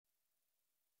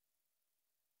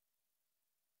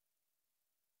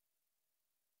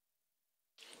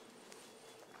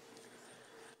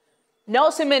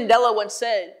Nelson Mandela once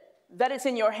said that it's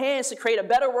in your hands to create a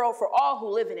better world for all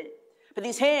who live in it. But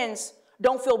these hands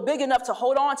don't feel big enough to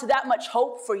hold on to that much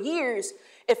hope. For years,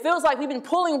 it feels like we've been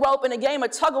pulling rope in a game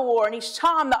of tug of war, and each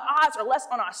time the odds are less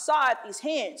on our side, these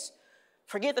hands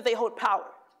forget that they hold power.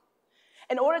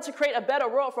 In order to create a better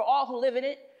world for all who live in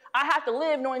it, I have to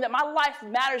live knowing that my life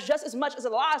matters just as much as the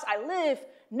lives I live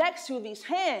next to these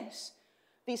hands.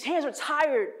 These hands are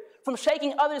tired from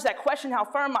shaking others that question how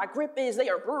firm my grip is. They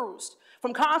are bruised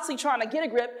from constantly trying to get a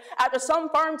grip after some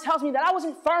firm tells me that I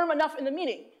wasn't firm enough in the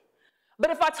meeting. But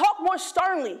if I talk more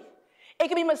sternly, it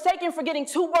can be mistaken for getting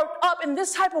too worked up, and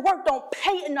this type of work don't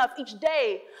pay enough each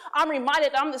day. I'm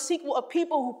reminded that I'm the sequel of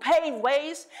people who paved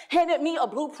ways, handed me a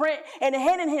blueprint, and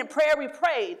hand-in-hand prayer we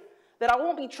prayed that I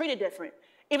won't be treated different.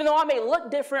 Even though I may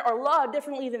look different or love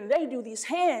differently than they do, these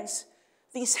hands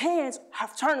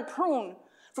have turned prune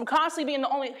from constantly being the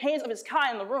only hands of its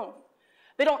kind in the room.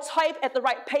 They don't type at the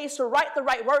right pace or write the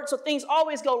right words, so things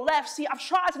always go left. See, I've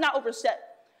tried to not overstep,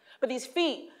 but these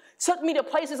feet took me to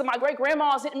places that my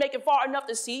great-grandmas didn't make it far enough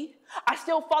to see. I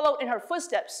still followed in her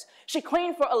footsteps. She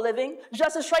cleaned for a living,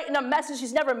 just to straighten a mess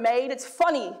she's never made. It's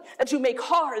funny that you may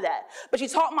call her that, but she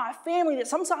taught my family that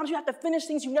sometimes you have to finish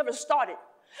things you never started.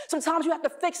 Sometimes you have to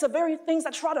fix the very things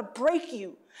that try to break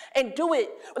you and do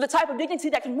it with the type of dignity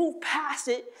that can move past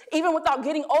it, even without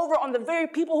getting over on the very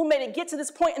people who made it get to this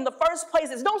point in the first place.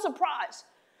 It's no surprise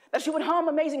that she would hum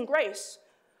Amazing Grace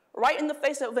right in the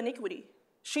face of iniquity.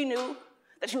 She knew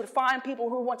that she would find people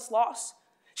who were once lost.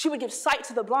 She would give sight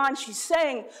to the blind. She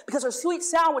sang because her sweet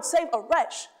sound would save a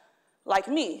wretch like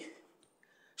me.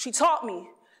 She taught me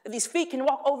that these feet can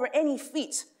walk over any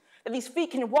feet, that these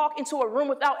feet can walk into a room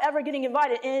without ever getting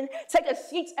invited in, take a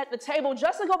seat at the table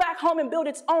just to go back home and build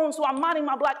its own, so I'm minding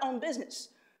my Black-owned business.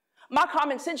 My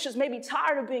common sense just may be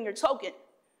tired of being your token.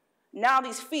 Now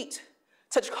these feet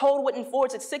touch cold wooden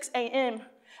floors at 6 a.m.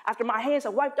 After my hands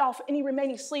have wiped off any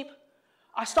remaining sleep,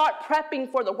 I start prepping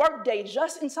for the workday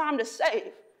just in time to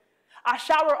save. I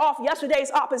shower off yesterday's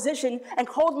opposition and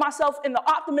clothe myself in the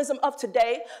optimism of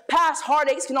today. Past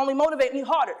heartaches can only motivate me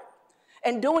harder.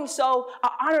 In doing so,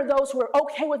 I honor those who are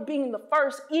okay with being the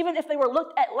first, even if they were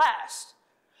looked at last.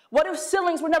 What if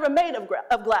ceilings were never made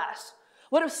of glass?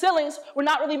 What if ceilings were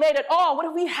not really made at all? What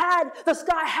if the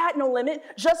sky had no limit,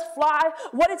 just fly?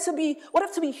 What if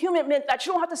to be human meant that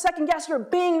you don't have to second guess your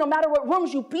being no matter what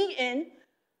rooms you be in?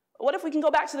 What if we can go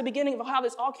back to the beginning of how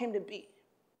this all came to be?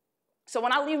 So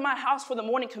when I leave my house for the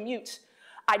morning commute,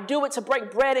 I do it to break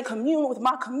bread and commune with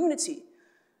my community.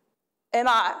 And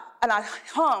I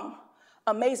hum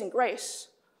Amazing Grace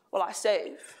while I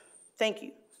save. Thank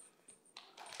you.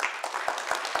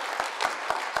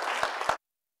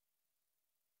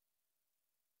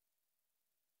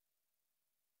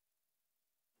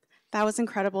 That was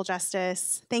incredible,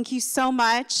 Justice. Thank you so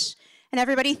much. And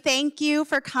everybody, thank you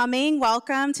for coming.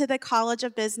 Welcome to the College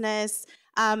of Business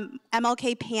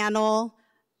MLK panel,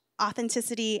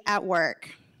 Authenticity at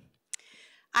Work.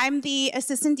 I'm the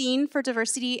Assistant Dean for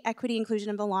Diversity, Equity, Inclusion,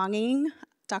 and Belonging,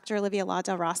 Dr. Olivia La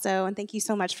Del Rosso, and thank you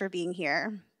so much for being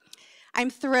here. I'm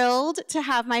thrilled to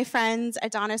have my friends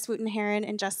Adonis, Wooten-Herron,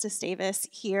 and Justice Davis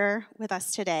here with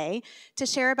us today to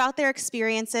share about their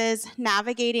experiences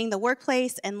navigating the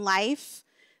workplace and life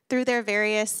through their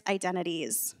various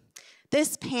identities.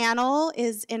 This panel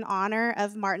is in honor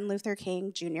of Martin Luther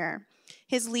King Jr.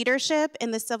 His leadership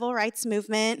in the civil rights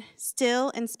movement still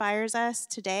inspires us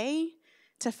today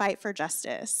to fight for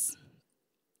justice.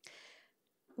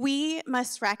 We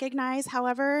must recognize,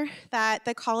 however, that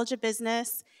the College of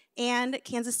Business and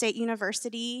Kansas State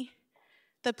University,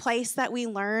 the place that we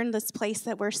learn, this place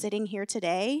that we're sitting here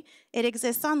today, it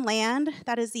exists on land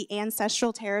that is the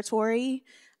ancestral territory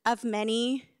of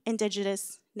many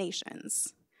indigenous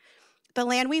nations. The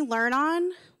land we learn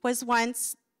on was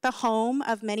once the home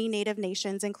of many Native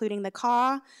nations, including the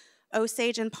Kaw,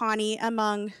 Osage, and Pawnee,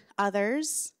 among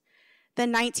others. The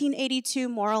 1982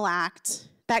 Morrill Act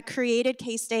that created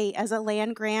K-State as a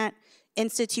land-grant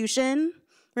institution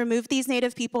removed these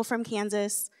Native people from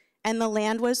Kansas, and the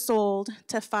land was sold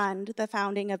to fund the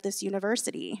founding of this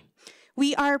university.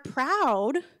 We are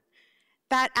proud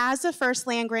that as the first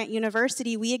land-grant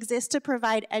university, we exist to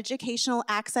provide educational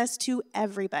access to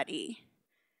everybody.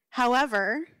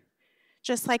 However,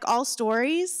 just like all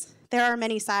stories, there are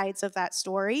many sides of that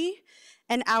story,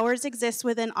 and ours exists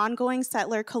within ongoing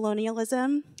settler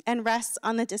colonialism and rests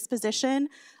on the disposition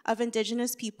of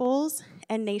indigenous peoples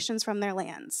and nations from their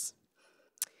lands.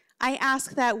 I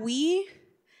ask that we,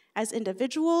 as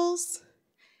individuals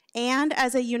and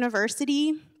as a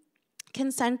university,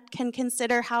 can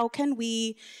consider how can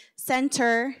we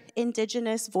center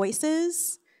indigenous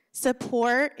voices,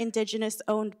 support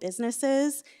Indigenous-owned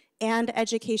businesses, and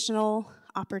educational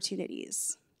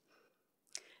opportunities.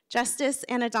 Justice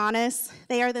and Adonis,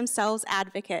 they are themselves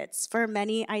advocates for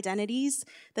many identities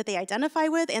that they identify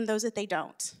with and those that they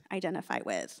don't identify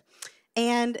with.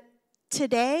 And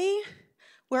today,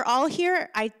 we're all here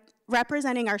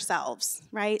representing ourselves,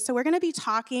 right? So we're gonna be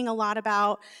talking a lot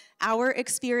about our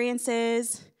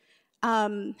experiences,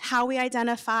 how we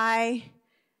identify,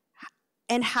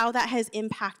 and how that has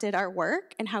impacted our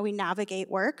work and how we navigate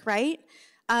work, right?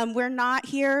 We're not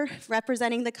here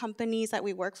representing the companies that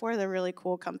we work for, the really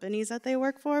cool companies that they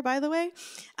work for, by the way.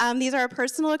 These are our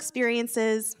personal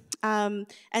experiences, and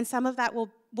some of that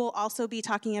we'll also be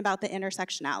talking about the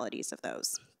intersectionalities of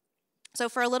those. So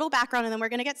for a little background, and then we're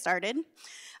gonna get started.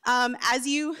 As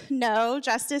you know,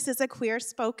 Justice is a queer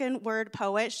spoken word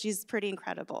poet. She's pretty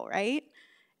incredible, right?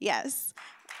 Yes.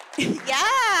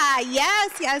 Yeah,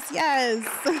 yes.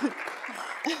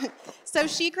 So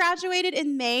she graduated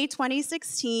in May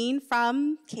 2016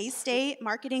 from K-State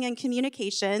Marketing and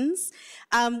Communications.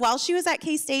 While she was at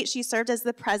K-State, she served as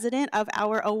the president of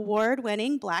our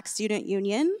award-winning Black Student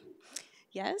Union.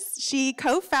 Yes, she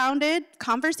co-founded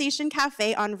Conversation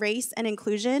Cafe on Race and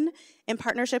Inclusion in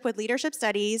partnership with Leadership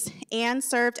Studies and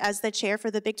served as the chair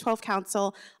for the Big 12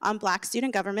 Council on Black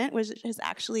Student Government, which is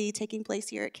actually taking place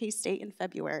here at K-State in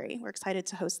February. We're excited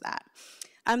to host that.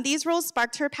 These roles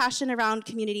sparked her passion around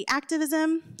community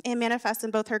activism and manifest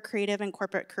in both her creative and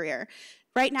corporate career.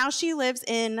 Right now, she lives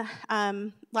in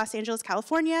Los Angeles,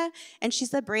 California, and she's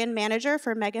the brand manager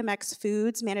for Megamex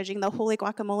Foods, managing the Holy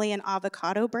Guacamole and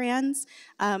avocado brands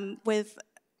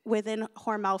within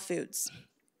Hormel Foods.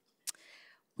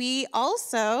 We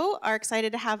also are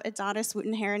excited to have Adonis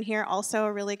Wooten-Herron here, also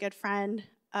a really good friend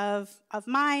of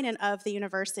mine and of the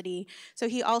university. So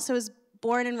he also is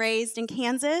born and raised in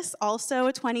Kansas, also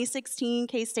a 2016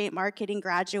 K-State marketing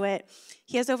graduate.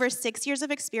 He has over 6 years of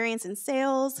experience in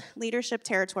sales, leadership,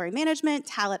 territory management,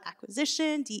 talent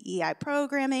acquisition, DEI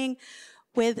programming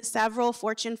with several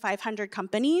Fortune 500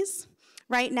 companies.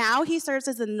 Right now, he serves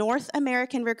as the North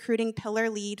American recruiting pillar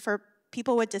lead for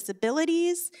people with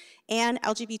disabilities and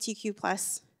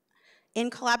LGBTQ+. In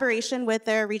collaboration with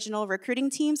their regional recruiting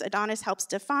teams, Adonis helps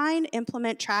define,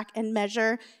 implement, track, and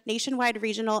measure nationwide,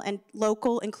 regional, and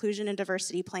local inclusion and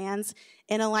diversity plans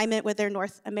in alignment with their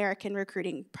North American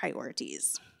recruiting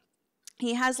priorities.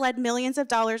 He has led millions of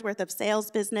dollars worth of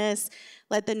sales business,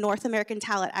 led the North American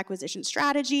talent acquisition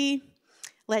strategy,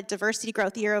 led diversity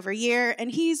growth year over year,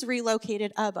 and he's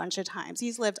relocated a bunch of times.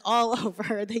 He's lived all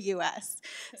over the US.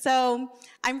 So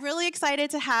I'm really excited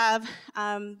to have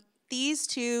these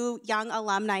two young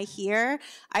alumni here.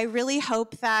 I really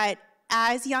hope that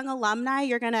as young alumni,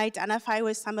 you're gonna identify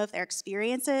with some of their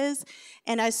experiences,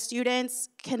 and as students,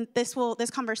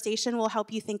 this conversation will help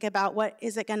you think about what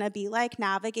is it gonna be like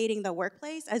navigating the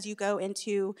workplace as you go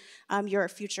into your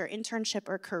future internship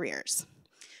or careers.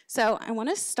 So I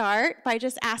wanna start by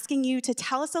just asking you to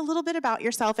tell us a little bit about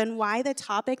yourself and why the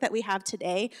topic that we have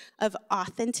today of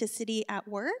authenticity at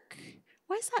work,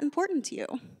 why is that important to you?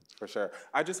 For sure.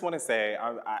 I just want to say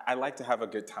I like to have a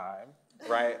good time,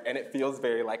 right? And it feels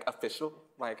very like official.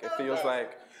 Like it feels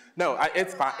like, no,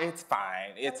 it's fine. It's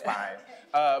fine.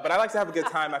 But I like to have a good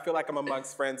time. I feel like I'm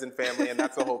amongst friends and family, and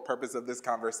that's the whole purpose of this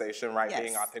conversation, right? Yes.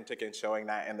 Being authentic and showing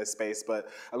that in this space. But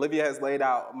Olivia has laid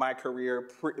out my career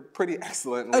pretty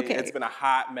excellently. Okay. It's been a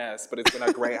hot mess, but it's been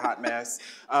a great hot mess.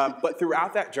 But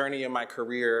throughout that journey in my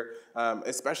career,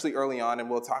 especially early on, and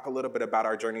we'll talk a little bit about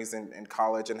our journeys in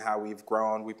college and how we've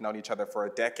grown. We've known each other for a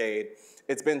decade.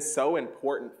 It's been so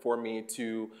important for me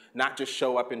to not just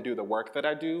show up and do the work that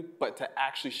I do, but to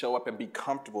actually show up and be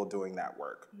comfortable doing that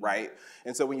work, right?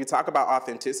 And so when you talk about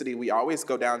authenticity, we always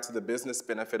go down to the business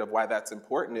benefit of why that's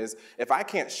important is if I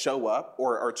can't show up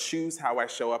or choose how I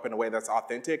show up in a way that's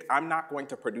authentic, I'm not going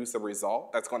to produce a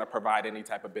result that's going to provide any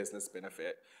type of business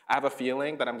benefit. I have a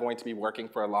feeling that I'm going to be working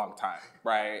for a long time,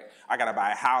 right? I got to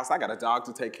buy a house. I got a dog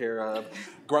to take care of.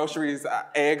 Groceries,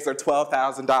 eggs are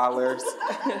 $12,000.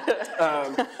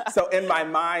 So in my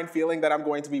mind, feeling that I'm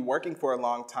going to be working for a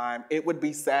long time, it would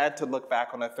be sad to look back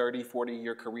on a 30,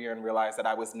 40-year career and realize that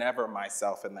I was never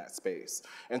myself in that space.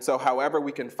 And so however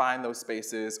we can find those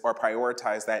spaces or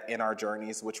prioritize that in our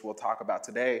journeys, which we'll talk about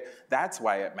today, that's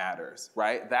why it matters,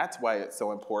 right? That's why it's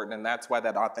so important, and that's why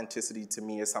that authenticity to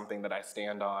me is something that I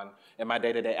stand on in my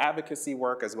day-to-day advocacy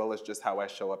work as well as just how I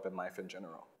show up in life in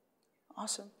general.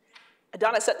 Awesome.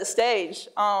 Adonis set the stage.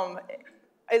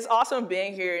 It's awesome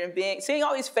being here and seeing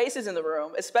all these faces in the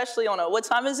room, especially on what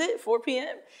time is it? 4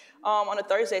 p.m.? on a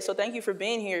Thursday. So thank you for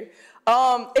being here.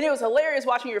 And it was hilarious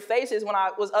watching your faces when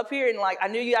I was up here, and like I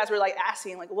knew you guys were like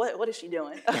asking like, what is she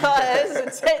doing? This is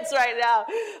intense right now.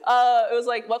 It was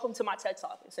like, welcome to my TED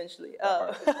Talk, essentially.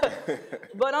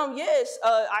 But yes,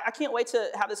 I can't wait to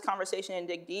have this conversation and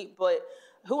dig deep. But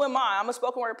who am I? I'm a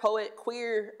spoken word poet,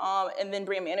 queer, and then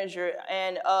brand manager.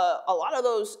 And a lot of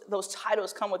those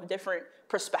titles come with different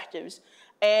perspectives.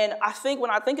 And I think when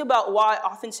I think about why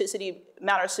authenticity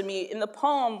matters to me, in the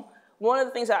poem, one of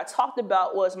the things that I talked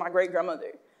about was my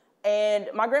great-grandmother. And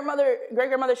my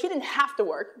great-grandmother, she didn't have to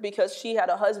work because she had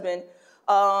a husband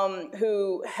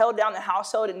who held down the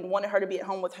household and wanted her to be at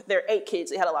home with their 8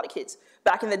 kids. They had a lot of kids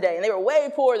back in the day, and they were way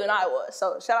poorer than I was.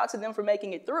 So shout out to them for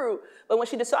making it through. But when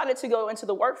she decided to go into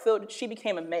the work field, she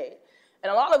became a maid.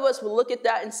 And a lot of us would look at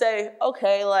that and say,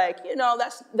 okay, like, you know,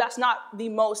 that's not the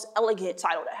most elegant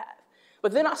title to have.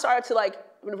 But then I started to like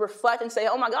reflect and say,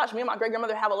 oh my gosh, me and my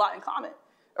great-grandmother have a lot in common,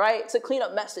 right? To clean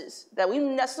up messes that we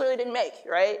necessarily didn't make,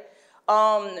 right?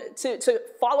 To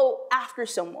follow after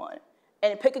someone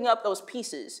and picking up those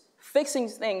pieces, fixing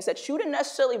things that you didn't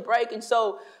necessarily break. And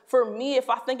so for me, if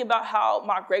I think about how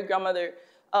my great-grandmother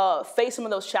faced some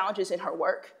of those challenges in her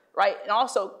work, right? And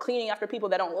also cleaning after people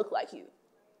that don't look like you.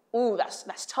 Ooh,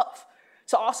 that's tough.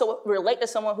 To also relate to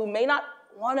someone who may not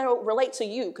want to relate to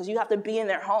you because you have to be in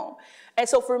their home. And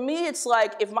so for me, it's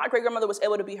like if my great-grandmother was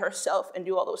able to be herself and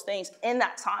do all those things in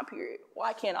that time period,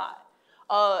 why can't I?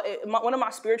 One of my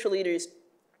spiritual leaders,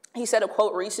 he said a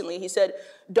quote recently. He said,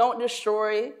 don't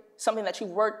destroy something that you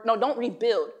worked, no, don't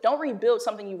rebuild. Don't rebuild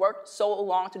something you worked so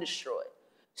long to destroy.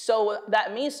 So what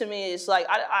that means to me is like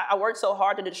I worked so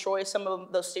hard to destroy some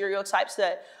of those stereotypes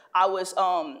that I was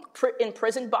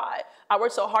imprisoned by. I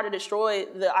worked so hard to destroy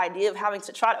the idea of having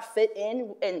to try to fit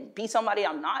in and be somebody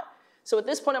I'm not. So at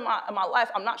this point in my life,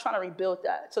 I'm not trying to rebuild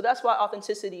that. So that's why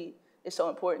authenticity is so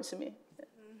important to me.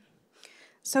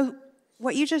 So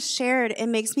what you just shared, it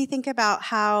makes me think about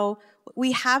how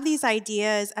we have these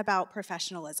ideas about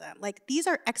professionalism. Like these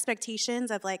are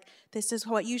expectations of like, this is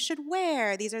what you should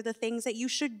wear. These are the things that you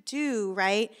should do,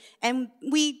 right? And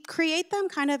we create them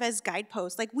kind of as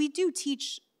guideposts. Like we do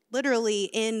teach literally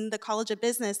in the College of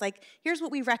Business, like here's what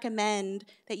we recommend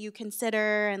that you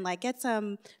consider and like get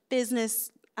some business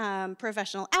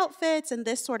professional outfits and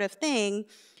this sort of thing.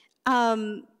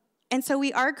 And so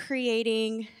we are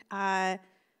creating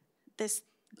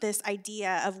this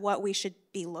idea of what we should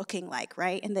be looking like,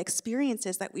 right? And the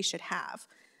experiences that we should have.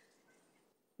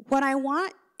 What I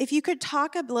want, if you could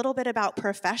talk a little bit about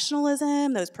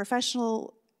professionalism, those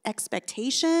professional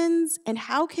expectations, and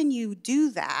how can you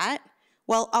do that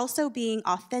while also being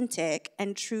authentic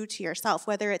and true to yourself,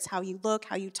 whether it's how you look,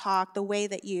 how you talk, the way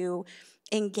that you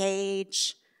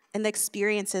engage, and the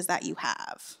experiences that you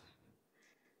have.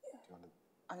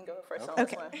 I can go first on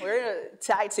Okay. this one. We're in a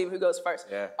tag team who goes first.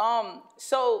 Yeah.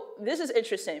 So this is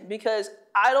interesting because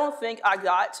I don't think I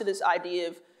got to this idea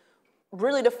of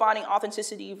really defining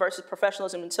authenticity versus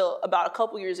professionalism until about a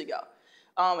couple years ago.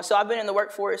 So I've been in the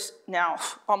workforce now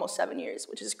almost 7 years,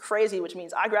 which is crazy, which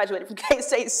means I graduated from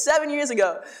K-State 7 years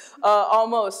ago,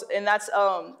 almost. And that's,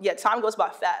 time goes by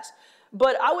fast.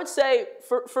 But I would say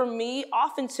for me,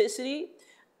 authenticity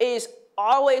is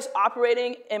always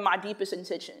operating in my deepest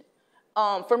intention.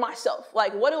 For myself,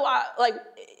 like, what do I, like,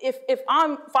 if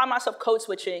I find myself code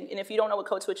switching, and if you don't know what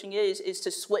code switching is to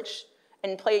switch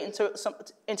and play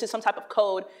into some type of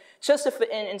code just to fit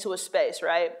into a space,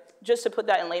 right? Just to put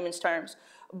that in layman's terms.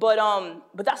 But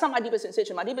that's not my deepest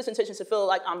intention. My deepest intention is to feel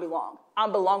like I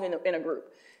belong in a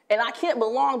group. And I can't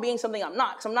belong being something I'm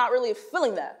not, because I'm not really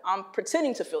feeling that. I'm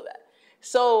pretending to feel that.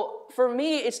 So for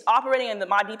me, it's operating in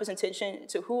my deepest intention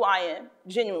to who I am,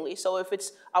 genuinely. So if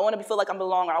it's, I want to feel like I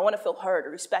belong, or I want to feel heard,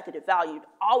 or respected, or valued,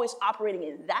 always operating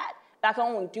in that. And I can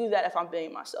only do that if I'm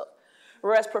being myself.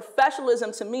 Whereas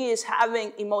professionalism to me is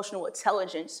having emotional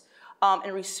intelligence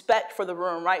and respect for the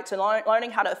room, right? To learning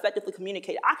how to effectively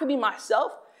communicate. I could be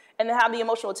myself and then have the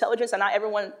emotional intelligence, and not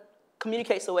everyone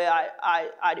communicates the way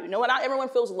I do. No, not everyone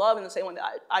feels love in the same way that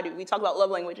I do. We talk about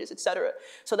love languages, etc.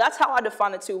 So that's how I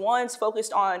define the two. One's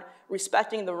focused on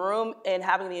respecting the room and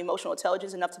having the emotional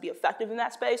intelligence enough to be effective in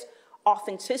that space.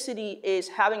 Authenticity is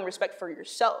having respect for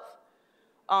yourself,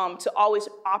 to always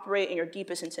operate in your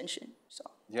deepest intention. So.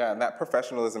 Yeah, and that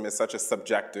professionalism is such a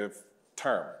subjective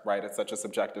term, right? It's such a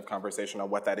subjective conversation on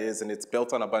what that is, and it's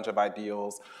built on a bunch of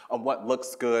ideals on what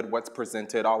looks good, what's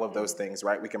presented, all of those things,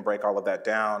 right? We can break all of that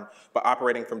down, but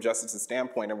operating from Justice's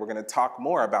standpoint, and we're gonna talk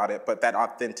more about it, but that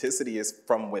authenticity is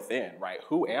from within, right?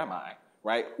 Who am I,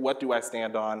 right? What do I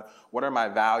stand on? What are my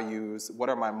values? What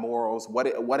are my morals?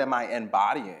 What am I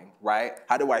embodying, right?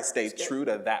 How do I stay true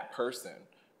to that person,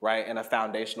 right, and a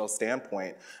foundational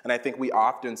standpoint. And I think we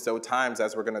often, so many times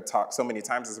as we're going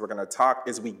to talk,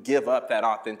 is we give up that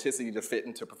authenticity to fit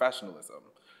into professionalism.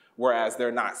 Whereas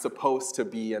they're not supposed to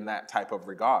be in that type of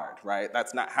regard, right?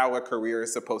 That's not how a career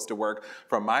is supposed to work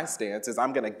from my stance, is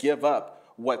I'm gonna give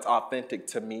up what's authentic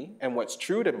to me and what's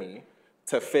true to me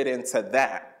to fit into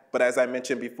that. But as I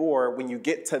mentioned before, when you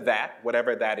get to that,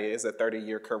 whatever that is, a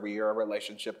 30-year career, a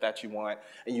relationship that you want,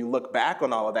 and you look back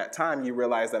on all of that time, you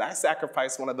realize that I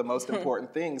sacrificed one of the most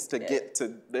important things to get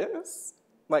to this,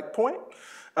 point.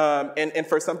 And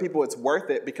for some people, it's worth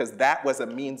it because that was a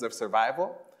means of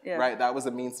survival. Yeah. Right? That was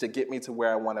a means to get me to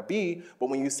where I want to be. But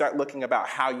when you start looking about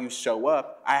how you show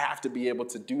up, I have to be able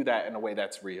to do that in a way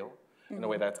that's real, in a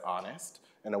way that's honest,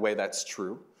 in a way that's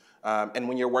true. And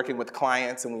when you're working with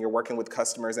clients and when you're working with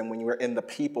customers and when you're in the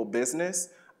people business,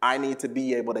 I need to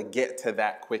be able to get to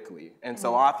that quickly. And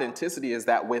so authenticity is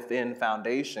that within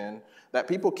foundation that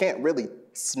people can't really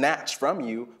snatch from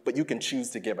you, but you can choose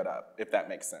to give it up, if that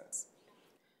makes sense.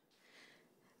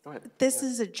 Go ahead. This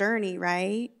is a journey,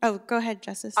 right? Oh, go ahead,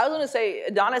 Justice. I was going to say,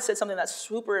 Adonis said something that's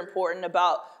super important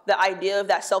about the idea of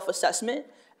that self-assessment,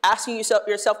 asking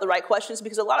yourself the right questions,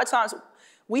 because a lot of times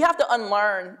we have to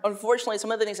unlearn, unfortunately,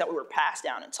 some of the things that we were passed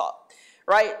down and taught,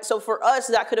 right? So for us,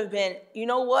 that could have been, you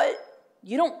know what?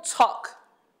 You don't talk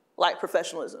like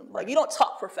professionalism. Like, you don't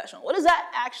talk professional. What does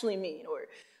that actually mean? Or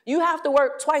you have to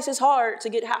work twice as hard to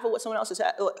get half of what someone else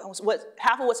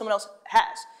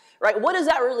has, right? What does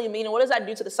that really mean? And what does that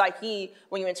do to the psyche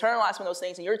when you internalize some of those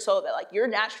things and you're told that your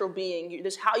natural being,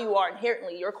 this is how you are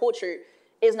inherently, your culture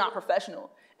is not professional.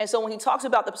 And so when he talks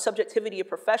about the subjectivity of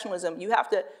professionalism, you have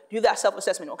to do that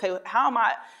self-assessment. Okay, how am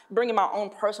I bringing my own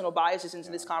personal biases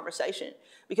into this conversation?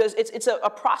 Because it's a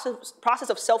process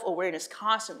of self-awareness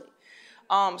constantly.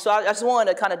 So I just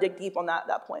wanted to kind of dig deep on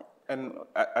that point. And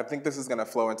I think this is going to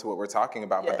flow into what we're talking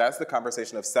about, but that's the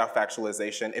conversation of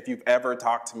self-actualization. If you've ever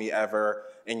talked to me ever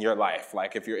in your life,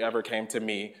 like if you ever came to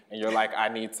me and you're like, I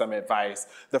need some advice,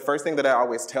 the first thing that I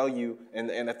always tell you,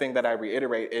 and the thing that I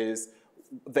reiterate is,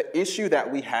 the issue that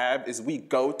we have is we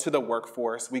go to the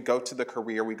workforce, we go to the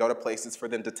career, we go to places for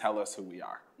them to tell us who we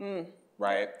are,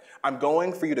 right? I'm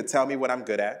going for you to tell me what I'm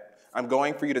good at. I'm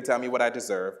going for you to tell me what I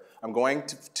deserve. I'm going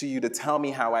to you to tell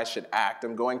me how I should act.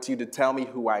 I'm going to you to tell me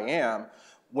who I am.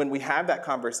 When we have that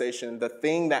conversation, the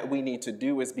thing that we need to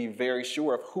do is be very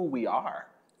sure of who we are,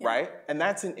 right? And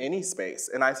that's in any space.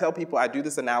 And I tell people, I do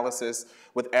this analysis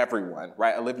with everyone,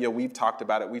 right? Olivia, we've talked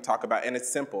about it. We talk about it, and it's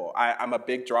simple. I'm a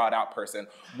big draw it out person.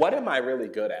 What am I really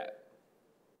good at?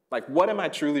 Like, what am I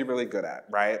truly really good at,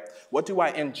 right? What do I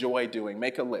enjoy doing?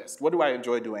 Make a list. What do I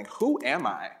enjoy doing? Who am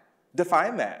I?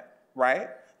 Define that, right?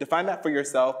 Define that for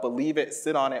yourself, believe it,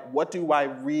 sit on it. What do I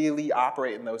really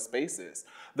operate in those spaces?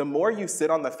 The more you sit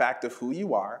on the fact of who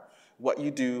you are, what you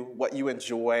do, what you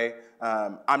enjoy,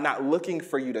 I'm not looking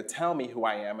for you to tell me who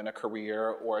I am in a career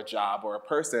or a job or a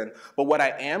person, but what I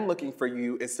am looking for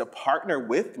you is to partner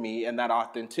with me in that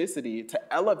authenticity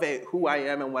to elevate who I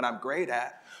am and what I'm great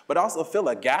at, but also fill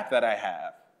a gap that I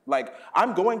have. Like,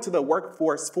 I'm going to the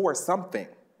workforce for something.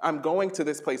 I'm going to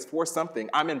this place for something.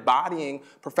 I'm embodying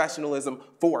professionalism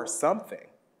for something,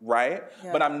 right?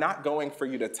 Yeah. But I'm not going for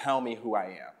you to tell me who I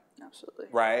am. Absolutely.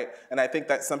 Right? And I think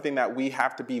that's something that we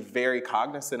have to be very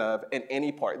cognizant of in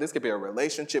any part. This could be a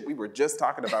relationship. We were just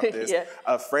talking about this.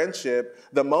 A friendship.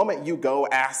 The moment you go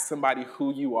ask somebody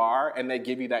who you are and they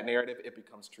give you that narrative, it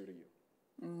becomes true to you.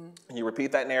 And you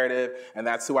repeat that narrative, and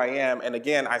that's who I am. And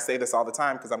again, I say this all the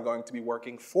time because I'm going to be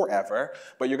working forever,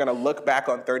 but you're going to look back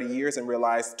on 30 years and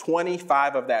realize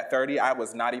 25 of that 30, I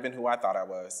was not even who I thought I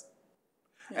was.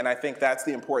 And I think that's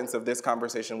the importance of this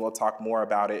conversation. We'll talk more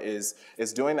about it, is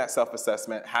doing that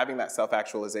self-assessment, having that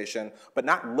self-actualization, but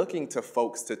not looking to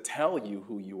folks to tell you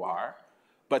who you are,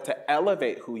 but to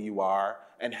elevate who you are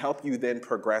and help you then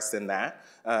progress in that,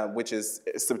 which is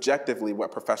subjectively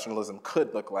what professionalism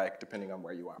could look like depending on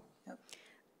where you are.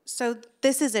 So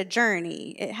this is a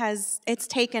journey. It's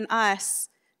taken us,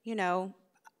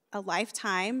 a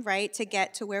lifetime, right, to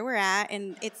get to where we're at,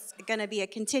 and it's going to be a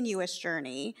continuous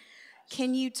journey.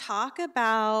 Can you talk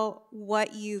about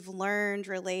what you've learned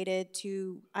related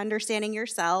to understanding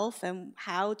yourself and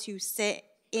how to sit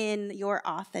in your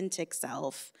authentic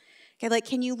self? Okay, like,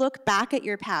 can you look back at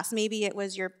your past? Maybe it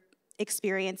was your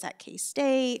experience at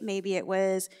K-State. Maybe it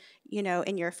was,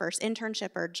 in your first internship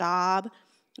or job,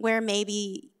 where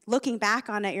maybe looking back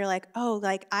on it, you're like, oh,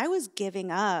 like I was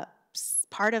giving up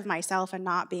part of myself and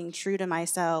not being true to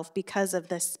myself because of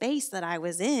the space that I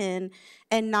was in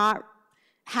and not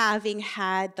having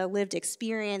had the lived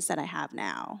experience that I have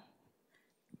now.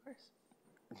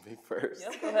 Me first.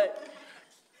 Yep, go ahead.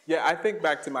 Yeah, I think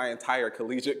back to my entire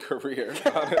collegiate career,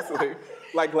 honestly.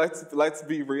 Like, let's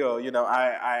be real. You know,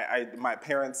 my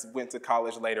parents went to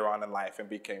college later on in life and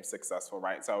became successful,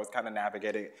 right? So I was kind of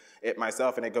navigating it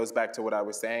myself, and it goes back to what I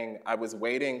was saying. I was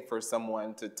waiting for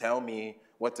someone to tell me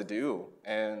what to do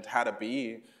and how to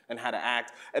be and how to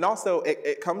act. And also,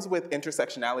 it comes with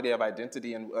intersectionality of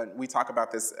identity, and we talk about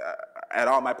this at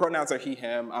all. My pronouns are he,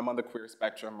 him. I'm on the queer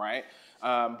spectrum, right?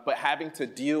 But having to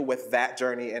deal with that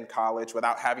journey in college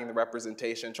without having the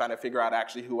representation, trying to figure out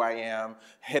actually who I am,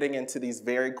 heading into these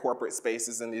very corporate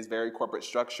spaces and these very corporate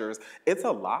structures, it's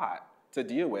a lot to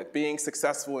deal with. Being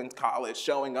successful in college,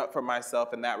 showing up for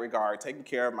myself in that regard, taking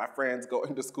care of my friends,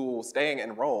 going to school, staying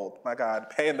enrolled, my God,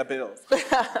 paying the bills.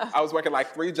 I was working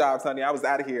like 3 jobs, honey. I was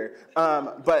out of here.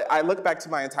 But I look back to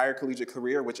my entire collegiate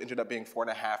career, which ended up being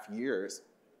 4.5 years.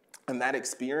 And that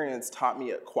experience taught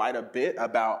me quite a bit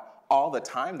about all the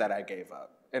time that I gave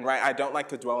up. And right, I don't like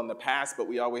to dwell in the past, but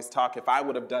we always talk, if I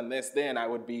would have done this then, I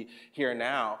would be here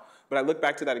now. But I look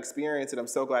back to that experience, and I'm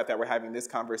so glad that we're having this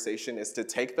conversation, is to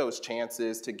take those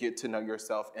chances to get to know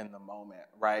yourself in the moment,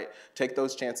 right? Take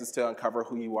those chances to uncover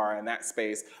who you are in that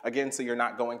space. Again, so you're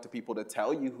not going to people to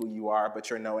tell you who you are, but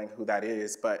you're knowing who that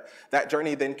is. But that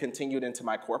journey then continued into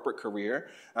my corporate career.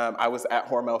 I was at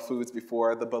Hormel Foods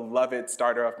before, the beloved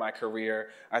starter of my career.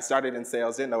 I started in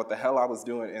sales, didn't know what the hell I was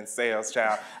doing in sales,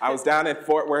 child. I was down in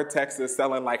Fort Worth, Texas,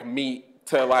 selling like meat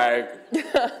to like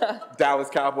Dallas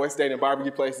Cowboy Stadium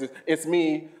barbecue places. It's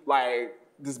me, like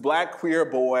this black queer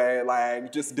boy,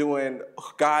 like just doing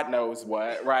God knows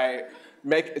what, right?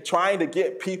 Trying to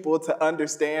get people to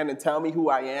understand and tell me who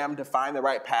I am, to find the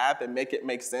right path and make it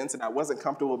make sense. And I wasn't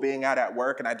comfortable being out at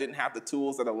work, and I didn't have the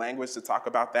tools or the language to talk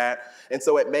about that. And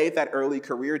so it made that early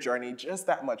career journey just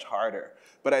that much harder.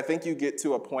 But I think you get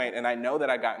to a point, and I know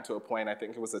that I got into a point, I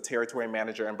think it was a territory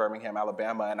manager in Birmingham,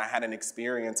 Alabama, and I had an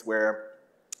experience where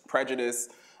prejudice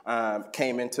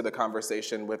came into the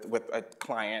conversation with a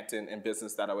client and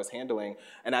business that I was handling,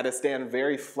 and I had to stand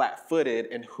very flat-footed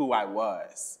in who I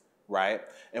was, right?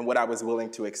 And what I was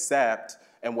willing to accept,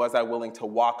 and was I willing to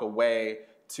walk away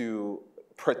to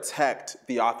protect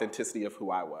the authenticity of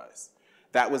who I was.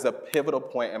 That was a pivotal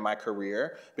point in my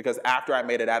career, because after I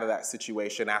made it out of that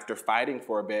situation, after fighting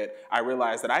for a bit, I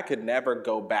realized that I could never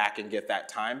go back and get that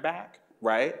time back,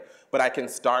 right? But I can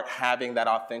start having that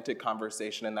authentic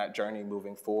conversation and that journey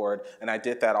moving forward. And I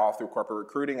did that all through corporate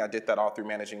recruiting. I did that all through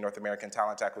managing North American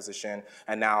talent acquisition,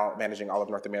 and now managing all of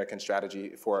North American strategy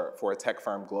for a tech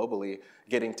firm globally,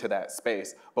 getting to that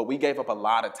space. But we gave up a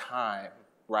lot of time,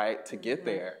 right, to get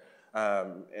there.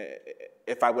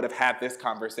 If I would have had this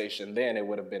conversation then, it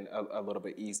would have been a little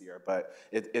bit easier. But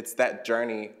it's that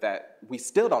journey that we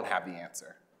still don't have the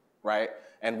answer, right?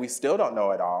 And we still don't know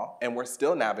it all, and we're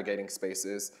still navigating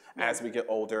spaces as we get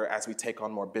older, as we take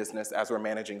on more business, as we're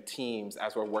managing teams,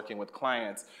 as we're working with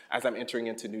clients, as I'm entering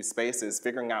into new spaces,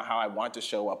 figuring out how I want to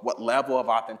show up, what level of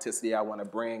authenticity I want to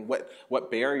bring,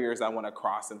 what barriers I want to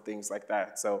cross, and things like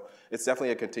that. So it's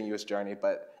definitely a continuous journey,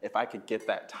 but if I could get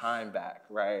that time back,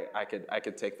 right, I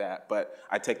could take that. But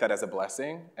I take that as a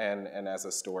blessing and as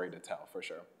a story to tell, for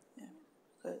sure. Yeah,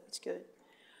 good. It's good.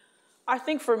 I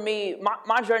think for me,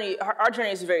 my journey, our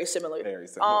journey is very similar. Very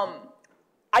similar.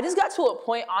 I just got to a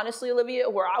point, honestly, Olivia,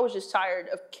 where I was just tired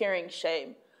of carrying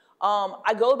shame.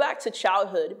 I go back to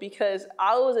childhood because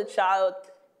I was a child.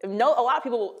 A lot of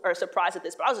people are surprised at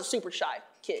this, but I was a super shy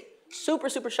kid. Super,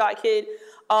 super shy kid.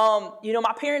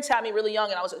 My parents had me really young,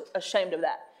 and I was ashamed of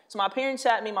that. So my parents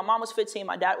had me, my mom was 15,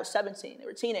 my dad was 17. They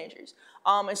were teenagers.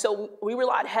 And so we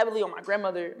relied heavily on my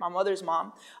grandmother, my mother's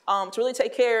mom, to really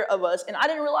take care of us. And I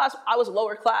didn't realize I was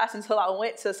lower class until I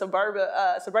went to suburban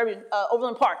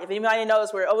Overland Park. If anybody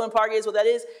knows where Overland Park is, what that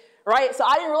is, right? So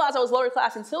I didn't realize I was lower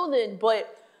class until then.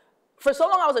 But for so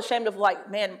long, I was ashamed of,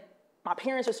 like, man, my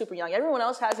parents are super young. Everyone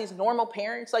else has these normal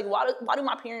parents. Like, why do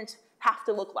my parents have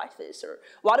to look like this? Or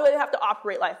why do they have to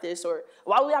operate like this? Or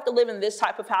why do we have to live in this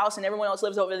type of house and everyone else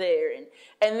lives over there?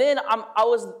 And then I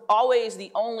was always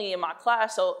the only in my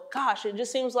class. So gosh, it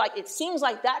seems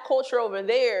like that culture over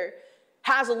there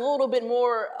has a little bit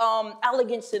more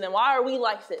elegance to them. Why are we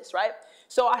like this, right?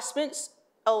 So I spent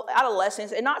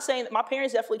adolescence, and not saying that my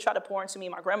parents definitely tried to pour into me,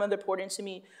 my grandmother poured into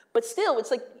me, but still, it's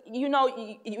like,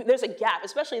 there's a gap,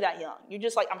 especially that young. You're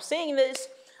just like, I'm seeing this,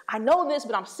 I know this,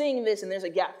 but I'm seeing this, and there's a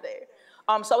gap there.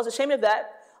 So I was ashamed of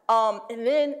that. And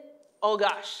then, oh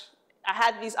gosh, I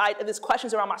had these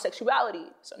questions around my sexuality.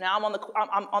 So now I'm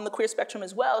on the queer spectrum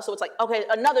as well. So it's like, okay,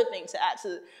 another thing to add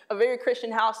to a very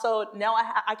Christian household. Now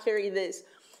I carry this.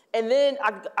 And then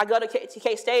I go to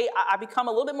K-State. I become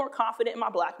a little bit more confident in my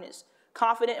blackness,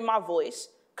 confident in my voice,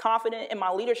 confident in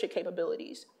my leadership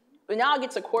capabilities. But now I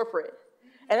get to corporate.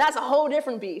 And that's a whole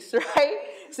different beast, right?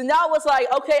 So now it's like,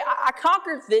 okay, I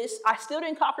conquered this. I still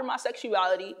didn't conquer my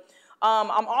sexuality.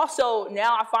 I'm also,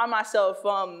 now I find myself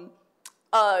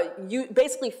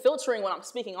basically filtering when I'm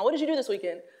speaking. What did you do this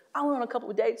weekend? I went on a couple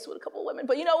of dates with a couple of women,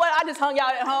 but you know what? I just hung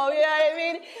out at home, you know what I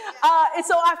mean? And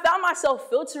so I found myself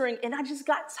filtering, and I just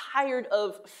got tired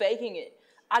of faking it.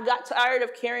 I got tired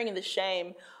of carrying the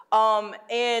shame.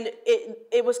 And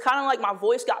it was kind of like my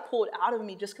voice got pulled out of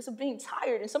me just because of being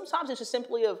tired. And sometimes it's just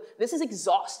simply this is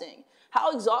exhausting.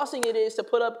 How exhausting it is to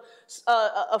put up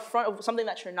a front of something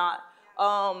that you're not.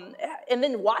 And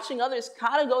then watching others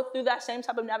kind of go through that same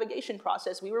type of navigation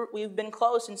process. We've been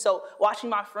close, and so watching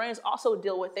my friends also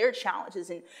deal with their challenges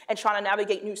and trying to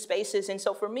navigate new spaces. And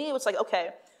so for me, it was like, okay,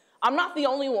 I'm not the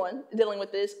only one dealing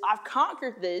with this. I've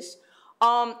conquered this.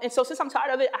 And so since I'm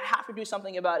tired of it, I have to do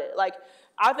something about it. Like,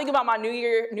 I think about my New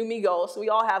Year, New Me goals. We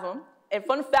all have them. And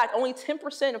fun fact, only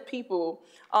 10% of people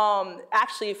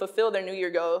actually fulfill their New Year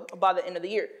goal by the end of the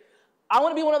year. I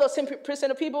want to be one of those 10%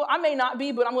 of people. I may not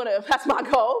be, but that's my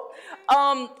goal.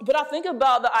 But I think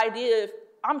about the idea of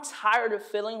I'm tired of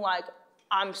feeling like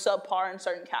I'm subpar in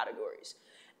certain categories.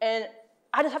 And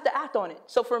I just have to act on it.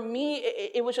 So for me,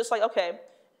 it was just like, okay,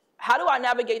 how do I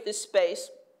navigate this space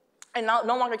and no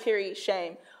longer carry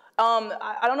shame?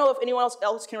 I don't know if anyone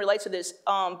else can relate to this,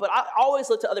 but I always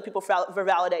look to other people for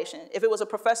validation. If it was a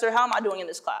professor, how am I doing in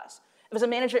this class? If it's a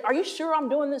manager, are you sure I'm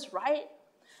doing this right?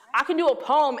 I can do a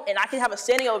poem and I can have a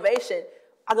standing ovation.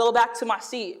 I go back to my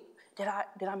seat. Did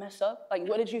I mess up? Like,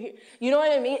 what did you hear? You know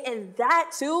what I mean? And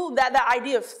that too, that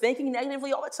idea of thinking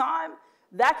negatively all the time,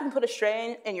 that can put a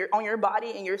strain on your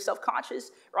body and your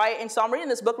self-conscious, right? And so I'm reading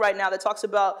this book right now that talks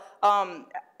about I'm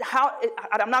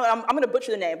going to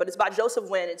butcher the name, but it's by Joseph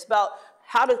Wynn. It's about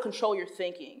how to control your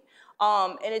thinking.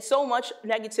 And it's so much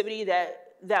negativity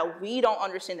that we don't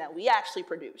understand that we actually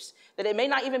produce. That it may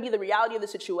not even be the reality of the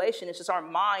situation. It's just our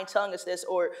mind telling us this,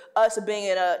 or us being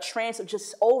in a trance of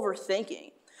just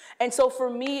overthinking. And so for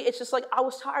me, it's just like, I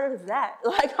was tired of that.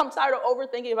 Like, I'm tired of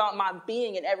overthinking about my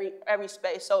being in every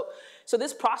space. So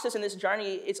this process and this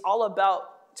journey, it's all about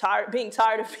being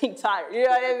tired of being tired. You know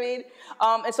what I mean?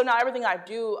 And so now everything I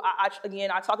do, I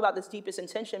talk about this deepest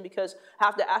intention because I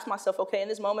have to ask myself, okay, in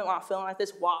this moment when I'm feeling like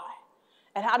this, why?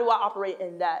 And how do I operate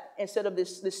in that instead of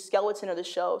this skeleton of the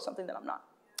show, something that I'm not?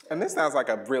 And this sounds like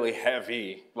a really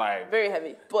heavy, very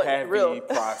heavy, but heavy real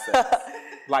process.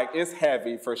 Like, it's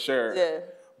heavy for sure. Yeah.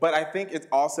 But I think it's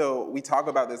also, we talk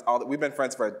about this we've been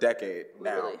friends for a decade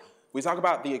now. Really? We talk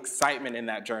about the excitement in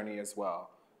that journey as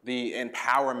well, the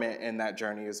empowerment in that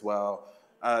journey as well,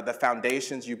 the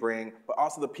foundations you bring, but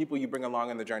also the people you bring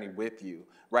along in the journey with you,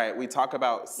 right? We talk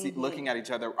about looking at each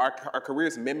other. Our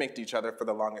careers mimicked each other for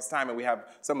the longest time, and we have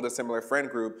some of the similar friend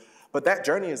group, but that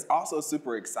journey is also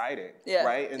super exciting,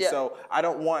 right? And so I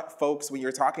don't want folks, when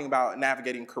you're talking about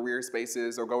navigating career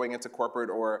spaces or going into corporate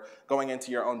or going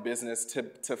into your own business,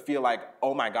 to feel like,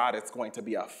 oh my God, it's going to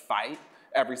be a fight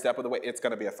every step of the way. It's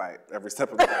going to be a fight every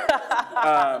step of the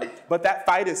way. But that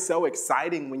fight is so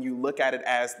exciting when you look at it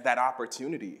as that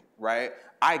opportunity, right?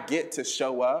 I get to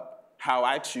show up how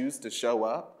I choose to show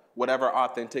up, whatever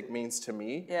authentic means to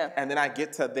me. And then I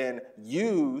get to then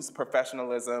use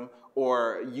professionalism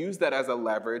or use that as a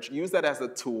leverage, use that as a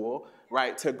tool,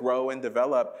 right, to grow and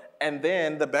develop. And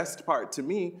then the best part to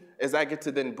me is I get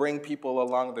to then bring people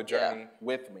along the journey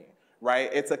with me.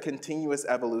 Right? It's a continuous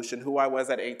evolution. Who I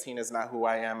was at 18 is not who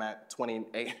I am at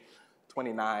 28,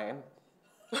 29,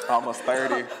 almost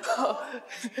 30.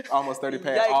 Almost 30,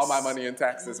 paying all my money in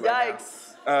taxes right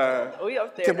now. We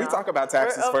up there Can now. we talk about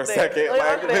taxes for a second?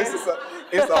 Like, this is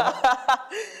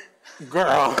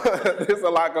girl, there's a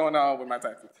lot going on with my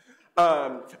taxes.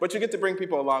 But you get to bring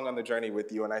people along on the journey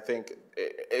with you, and I think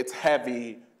it's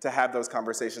heavy to have those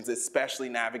conversations, especially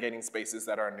navigating spaces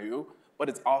that are new. But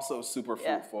it's also super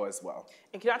fruitful as well.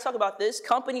 And can I talk about this?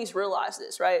 Companies realize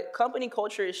this, right? Company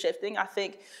culture is shifting. I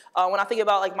think when I think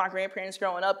about like my grandparents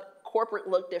growing up, corporate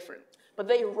looked different. But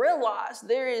they realize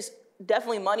there is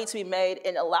definitely money to be made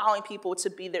in allowing people to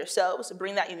be themselves, to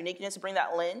bring that uniqueness, to bring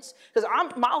that lens. Because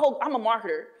I'm a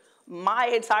marketer. My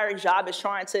entire job is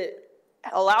trying to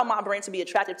allow my brand to be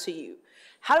attractive to you.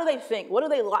 How do they think? What do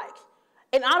they like?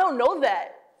 And I don't know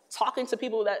that. Talking to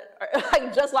people that are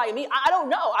like just like me, I don't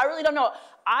know. I really don't know.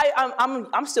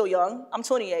 I'm still young. I'm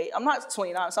 28. I'm not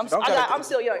 29. So I'm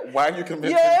still young. Why are you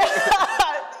convincing?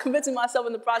 Convincing myself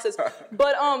in the process.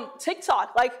 But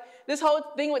TikTok, like this whole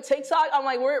thing with TikTok, I'm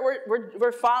like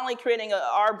we're finally creating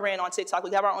our brand on TikTok.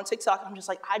 We have our own TikTok. I'm just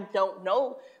like, I don't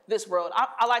know this world.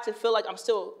 I like to feel like I'm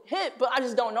still hip, but I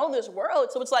just don't know this world.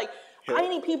 So it's like I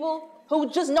need people who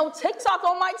just know TikTok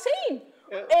on my team.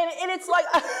 And it's like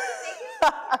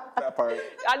That part.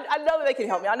 I know that they can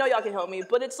help me. I know y'all can help me.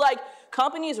 But it's like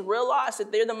companies realize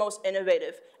that they're the most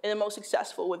innovative and the most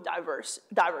successful with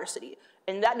diversity.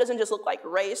 And that doesn't just look like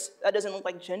race. That doesn't look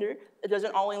like gender. It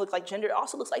doesn't only look like gender. It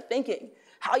also looks like thinking,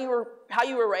 how you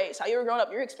were raised, how you were growing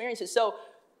up, your experiences. So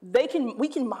we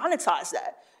can monetize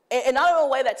that. And not in a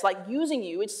way that's like using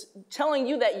you. It's telling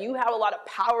you that you have a lot of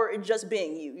power in just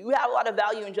being you. You have a lot of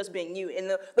value in just being you. And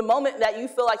the moment that you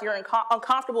feel like you're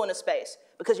uncomfortable in a space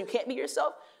because you can't be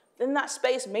yourself, then that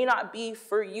space may not be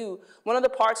for you. One of the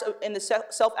parts in the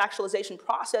self-actualization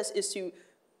process is to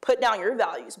put down your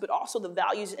values, but also the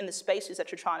values in the spaces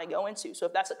that you're trying to go into. So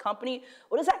if that's a company,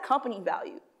 what does that company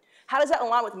value? How does that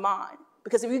align with mine?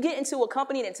 Because if you get into a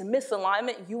company and it's a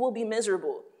misalignment, you will be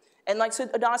miserable. And like to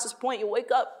Adonis' point, you'll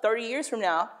wake up 30 years from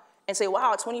now and say,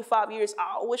 wow, 25 years,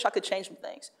 I wish I could change some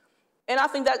things. And I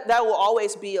think that will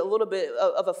always be a little bit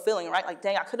of a feeling, right? Like,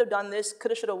 dang, I could have done this, could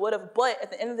have, should have, would have. But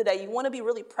at the end of the day, you want to be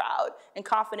really proud and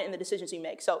confident in the decisions you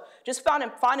make. So just find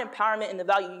empowerment in the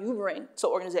value you bring to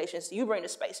organizations, you bring to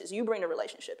spaces, you bring to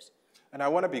relationships. And I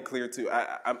want to be clear, too.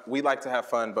 We like to have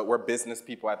fun, but we're business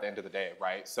people at the end of the day,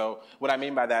 right? So what I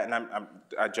mean by that, and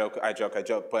I joke,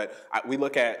 but we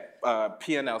look at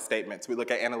P&L statements. We look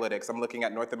at analytics. I'm looking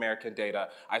at North American data.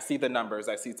 I see the numbers.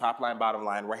 I see top line, bottom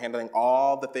line. We're handling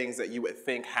all the things that you would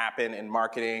think happen in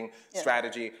marketing,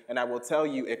 strategy. And I will tell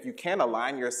you, if you can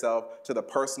align yourself to the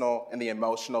personal and the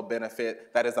emotional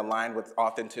benefit that is aligned with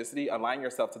authenticity, align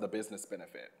yourself to the business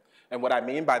benefit. And what I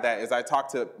mean by that is I talk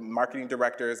to marketing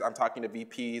directors, I'm talking to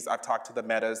VPs, I've talked to the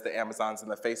Metas, the Amazons, and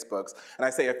the Facebooks. And I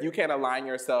say, if you can't align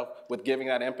yourself with giving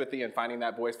that empathy and finding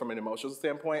that voice from an emotional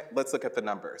standpoint, let's look at the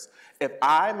numbers. If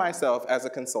I myself as a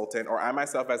consultant or I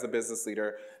myself as a business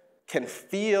leader can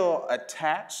feel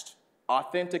attached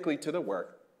authentically to the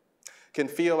work, can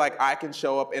feel like I can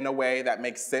show up in a way that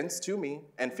makes sense to me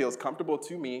and feels comfortable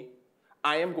to me,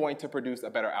 I am going to produce a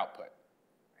better output.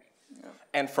 Yeah.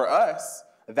 And for us,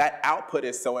 that output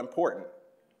is so important.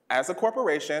 As a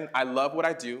corporation, I love what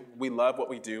I do. We love what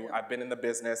we do. I've been in the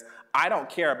business. I don't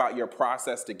care about your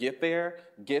process to get there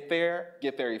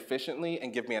efficiently,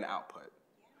 and give me an output.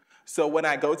 So when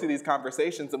I go to these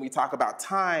conversations and we talk about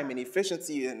time and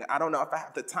efficiency, and I don't know if I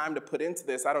have the time to put into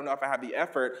this, I don't know if I have the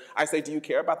effort, I say, do you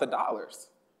care about the dollars?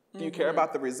 Do you care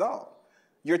about the result?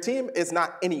 Your team is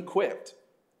not inequipped.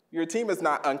 Your team is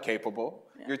not incapable.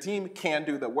 Your team can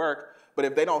do the work. But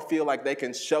if they don't feel like they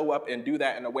can show up and do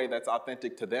that in a way that's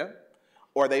authentic to them,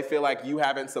 or they feel like you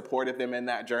haven't supported them in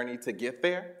that journey to get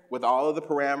there with all of the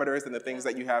parameters and the things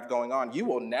that you have going on, you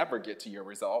will never get to your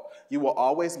result. You will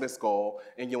always miss goal,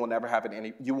 and you will never have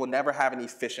an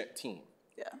efficient team.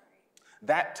 Yeah.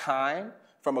 That time,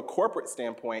 from a corporate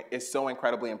standpoint, is so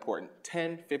incredibly important.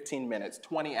 10, 15 minutes,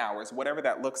 20 hours, whatever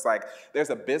that looks like,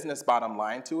 there's a business bottom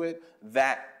line to it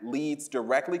that leads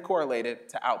directly correlated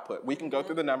to output. We can go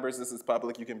through the numbers. This is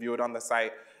public. You can view it on the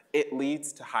site. It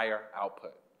leads to higher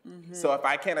output. So if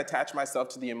I can't attach myself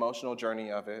to the emotional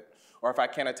journey of it, or if I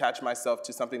can't attach myself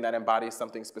to something that embodies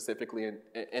something specifically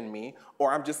in me,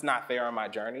 or I'm just not there on my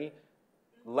journey,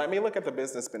 let me look at the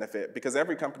business benefit, because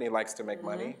every company likes to make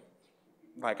money.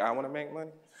 Like I want to make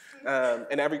money.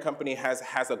 And every company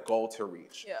has a goal to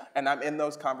reach. Yeah. And I'm in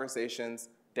those conversations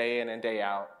day in and day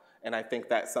out. And I think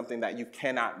that's something that you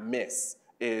cannot miss,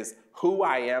 is who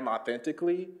I am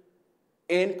authentically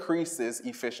increases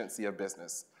efficiency of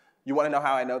business. You want to know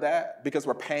how I know that? Because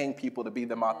we're paying people to be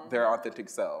their authentic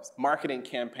selves. Marketing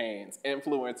campaigns,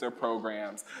 influencer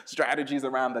programs, strategies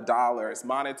around the dollars,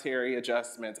 monetary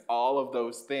adjustments, all of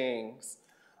those things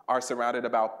are surrounded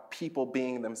about people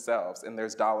being themselves, and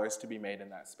there's dollars to be made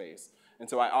in that space. And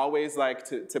so I always like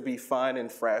to be fun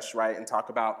and fresh, right, and talk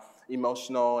about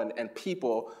emotional and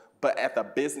people, but at the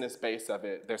business base of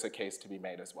it, there's a case to be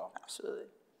made as well. Absolutely.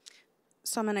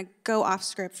 So I'm going to go off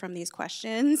script from these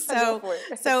questions. So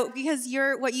because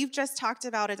what you've just talked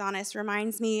about, Adonis,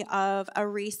 reminds me of a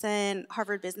recent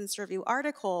Harvard Business Review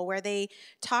article where they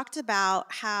talked about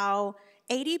how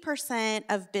 80%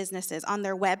 of businesses on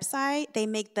their website, they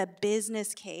make the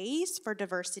business case for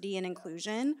diversity and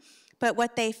inclusion. But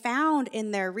what they found in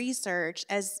their research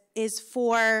is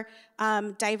for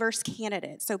diverse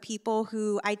candidates, so people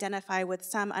who identify with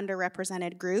some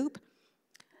underrepresented group,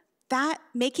 that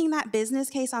making that business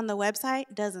case on the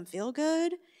website doesn't feel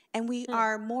good, and we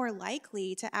are more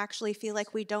likely to actually feel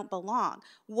like we don't belong.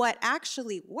 What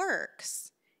actually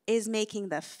works is making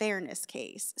the fairness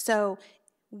case. So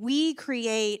we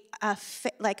create a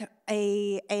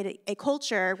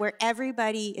culture where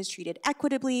everybody is treated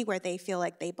equitably, where they feel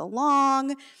like they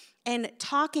belong, and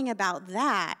talking about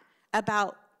that,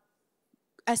 about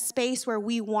a space where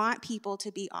we want people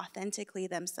to be authentically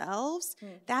themselves,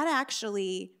 that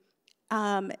actually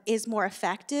is more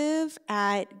effective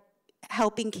at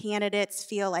helping candidates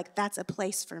feel like that's a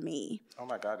place for me. Oh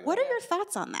my God. Yeah. What are your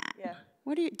thoughts on that? Yeah.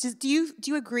 What do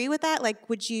you agree with that? Like,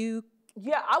 would you?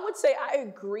 Yeah, I would say I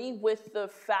agree with the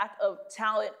fact of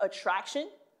talent attraction,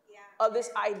 of this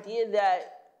idea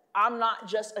that I'm not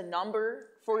just a number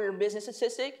for your business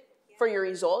statistic, for your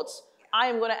results. I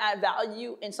am going to add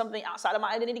value in something outside of my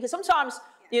identity. Because sometimes,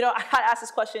 you know, I ask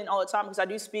this question all the time because I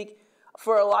do speak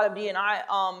for a lot of D&I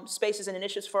spaces and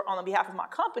initiatives on behalf of my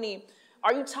company.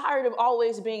 Are you tired of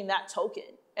always being that token?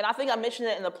 And I think I mentioned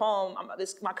it in the poem.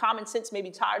 My common sense may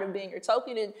be tired of being your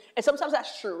token. And sometimes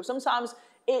that's true. Sometimes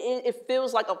it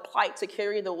feels like a plight to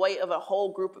carry the weight of a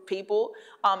whole group of people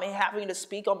and having to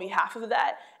speak on behalf of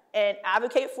that and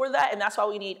advocate for that. And that's why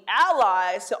we need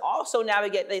allies to also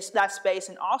navigate that space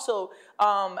and also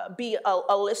be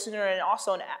a listener and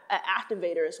also an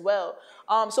activator as well.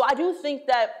 So I do think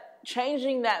that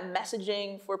changing that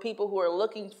messaging for people who are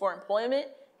looking for employment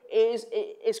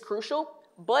is crucial.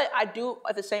 But I do,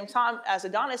 at the same time, as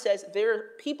Adonis says, there are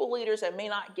people leaders that may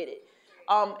not get it.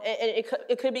 And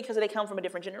it could be because they come from a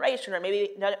different generation, or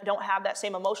maybe they don't have that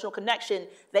same emotional connection.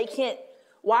 They can't,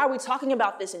 why are we talking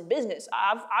about this in business?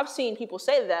 I've seen people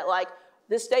say that, like,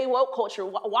 this stay woke culture,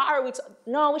 why are we,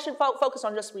 no, we should focus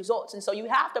on just results. And so you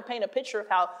have to paint a picture of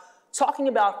how talking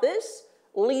about this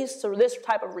leads to this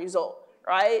type of result,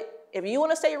 right? If you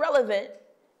want to stay relevant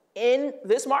in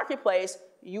this marketplace,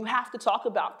 you have to talk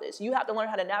about this. You have to learn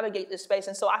how to navigate this space.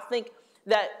 And so I think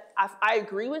that I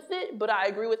agree with it, but I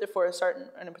agree with it for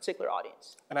a particular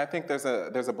audience. And I think there's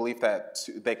a belief that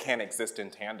they can't exist in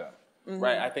tandem,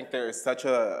 right? I think there is such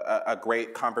a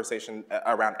great conversation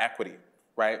around equity,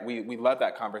 right? We love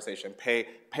that conversation, pay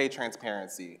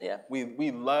transparency. Yeah.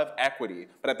 We love equity,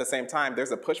 but at the same time,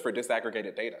 there's a push for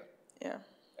disaggregated data. Yeah.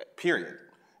 Period.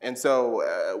 And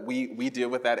so we deal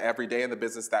with that every day in the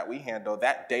business that we handle.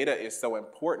 That data is so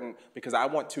important because I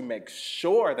want to make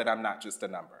sure that I'm not just a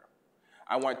number.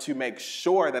 I want to make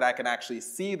sure that I can actually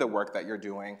see the work that you're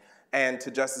doing. And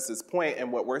to Justice's point and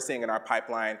what we're seeing in our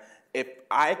pipeline, if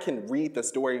I can read the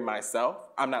story myself,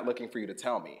 I'm not looking for you to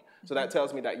tell me. So that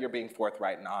tells me that you're being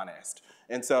forthright and honest.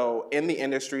 And so in the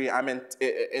industry, I'm in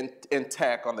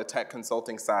tech, on the tech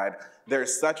consulting side,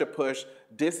 there's such a push,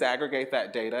 disaggregate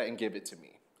that data and give it to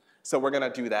me. So we're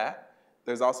going to do that.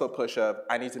 There's also a push of,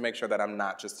 I need to make sure that I'm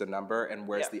not just a number, and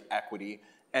where's the equity,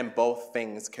 and both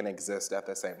things can exist at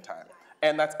the same time.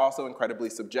 And that's also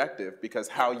incredibly subjective, because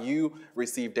how you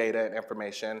receive data and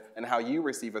information and how you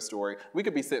receive a story, we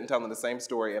could be sitting telling the same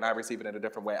story and I receive it in a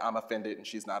different way. I'm offended and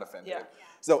she's not offended. Yeah.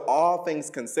 So all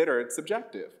things considered,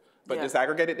 subjective. But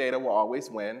disaggregated data will always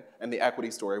win, and the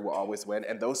equity story will always win,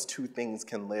 and those two things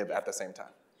can live at the same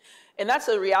time. And that's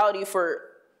a reality for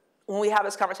when we have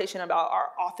this conversation about our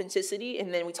authenticity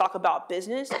and then we talk about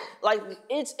business. Like,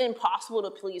 it's impossible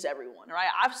to please everyone, right?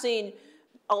 I've seen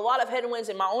a lot of headwinds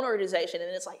in my own organization, and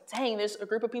it's like, dang, there's a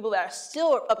group of people that are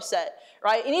still upset,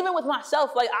 right? And even with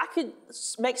myself, like, I could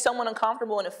make someone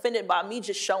uncomfortable and offended by me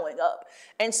just showing up.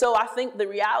 And so I think the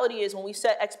reality is when we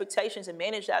set expectations and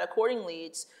manage that accordingly,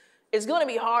 it's going to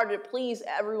be hard to please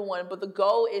everyone, but the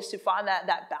goal is to find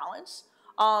that balance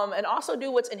and also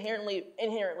do what's inherently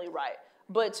right.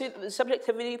 But the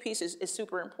subjectivity piece is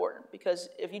super important, because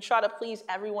if you try to please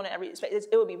everyone in every space,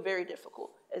 it would be very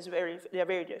difficult. It's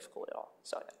very difficult at all.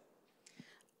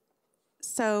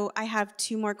 So I have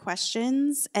 2 more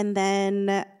questions, and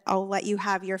then I'll let you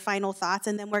have your final thoughts,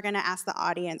 and then we're going to ask the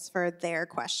audience for their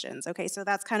questions. Okay, so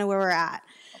that's kind of where we're at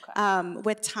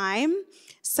with time.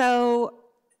 So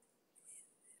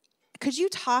could you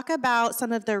talk about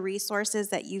some of the resources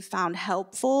that you found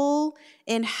helpful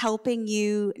in helping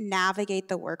you navigate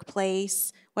the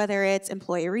workplace, whether it's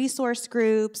employee resource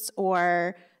groups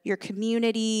or your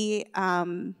community?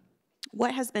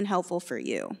 What has been helpful for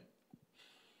you?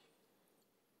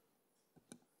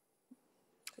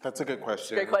 That's a good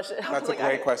question. Great question. That's a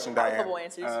great question, Diane. A couple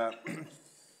answers.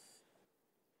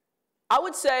 I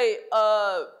would say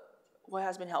what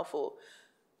has been helpful.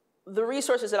 The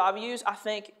resources that I've used, I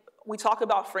think, we talk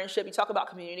about friendship, you talk about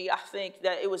community. I think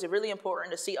that it was really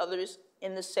important to see others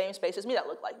in the same space as me that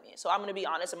look like me. So I'm going to be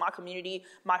honest, in my community,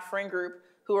 my friend group,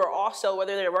 who are also,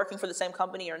 whether they're working for the same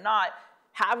company or not,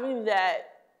 having that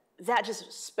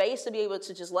just space to be able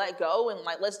to just let go and,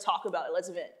 like, let's talk about it, let's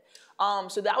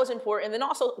vent. So that was important. And then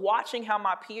also watching how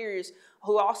my peers,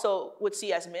 who also would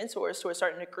see as mentors to a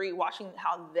certain degree, watching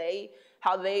how they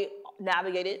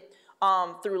navigated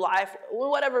through life,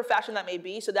 whatever fashion that may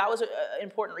be. So that was an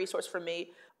important resource for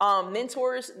me.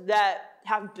 Mentors that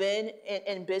have been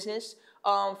in business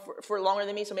for longer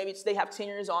than me, so maybe they have 10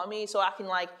 years on me, so I can,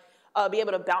 like, be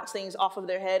able to bounce things off of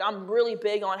their head. I'm really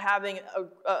big on having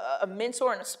a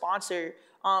mentor and a sponsor.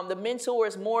 The mentor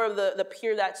is more of the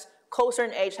peer that's closer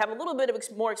in age, have a little bit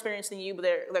of more experience than you, but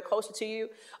they're closer to you.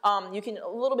 You can a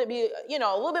little bit be, a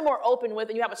little bit more open with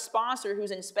it. You have a sponsor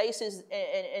who's in spaces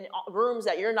and rooms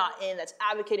that you're not in, that's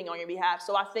advocating on your behalf.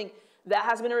 So I think that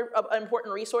has been an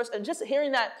important resource. And just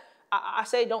hearing that, I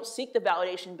say don't seek the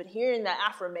validation, but hearing that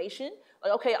affirmation,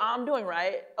 like, okay, I'm doing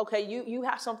right. Okay, you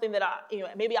have something that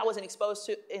maybe I wasn't exposed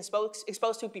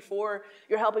to before.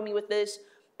 You're helping me with this.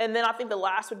 And then I think the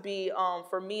last would be,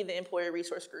 for me, the employer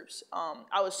resource groups.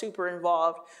 I was super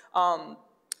involved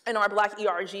in our Black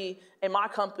ERG in my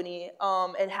company,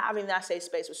 and having that safe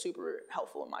space was super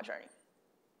helpful in my journey.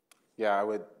 Yeah, I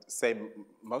would say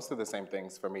most of the same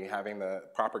things for me, having the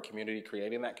proper community,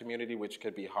 creating that community, which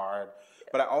could be hard.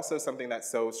 But also something that's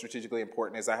so strategically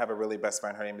important is I have a really best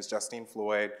friend. Her name is Justine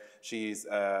Floyd. She's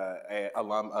an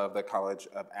alum of the College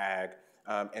of Ag.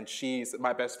 And she's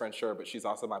my best friend, sure, but she's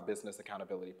also my business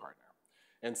accountability partner.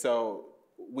 And so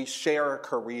we share a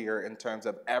career in terms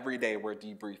of every day we're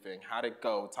debriefing. How'd it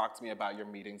go? Talk to me about your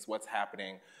meetings. What's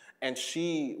happening? And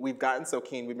we've gotten so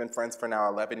keen. We've been friends for now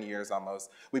 11 years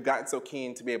almost. We've gotten so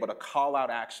keen to be able to call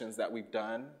out actions that we've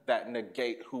done that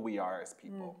negate who we are as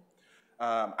people.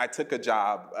 I took a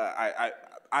job.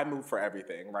 I move for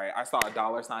everything, right? I saw a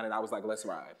dollar sign and I was like, let's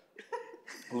ride.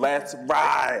 Let's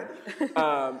ride.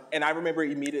 And I remember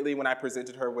immediately when I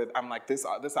presented her with, I'm like, this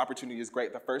opportunity is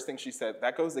great. The first thing she said,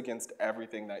 that goes against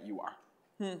everything that you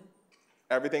are.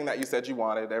 Everything that you said you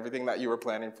wanted, everything that you were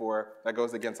planning for, that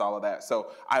goes against all of that. So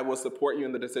I will support you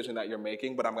in the decision that you're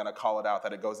making, but I'm going to call it out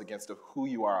that it goes against who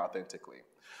you are authentically.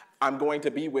 I'm going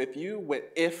to be with you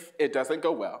if it doesn't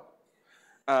go well.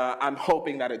 I'm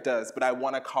hoping that it does, but I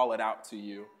want to call it out to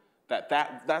you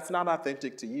that's not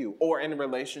authentic to you, or in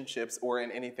relationships or in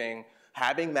anything.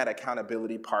 Having that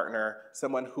accountability partner,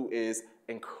 someone who is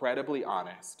incredibly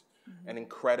honest and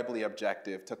incredibly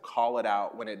objective, to call it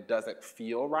out when it doesn't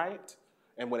feel right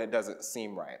and when it doesn't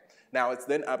seem right. Now, it's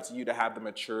then up to you to have the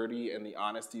maturity and the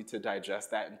honesty to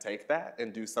digest that and take that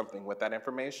and do something with that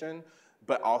information,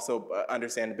 but also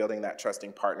understand building that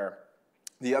trusting partner.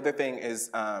 The other thing is,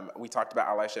 we talked about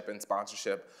allyship and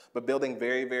sponsorship, but building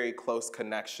very, very close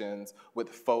connections with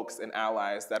folks and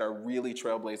allies that are really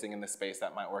trailblazing in the space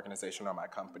at my organization or my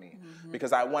company.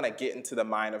 Because I want to get into the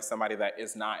mind of somebody that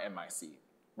is not in my seat,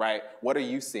 right? What are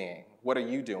you seeing? What are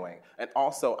you doing? And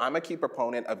also, I'm a key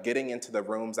proponent of getting into the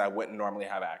rooms I wouldn't normally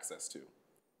have access to.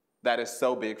 That is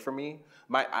so big for me.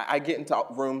 I get into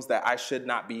rooms that I should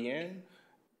not be in,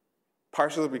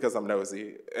 partially because I'm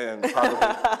nosy and probably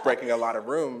breaking a lot of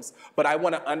rooms, but I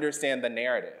want to understand the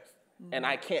narrative. And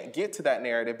I can't get to that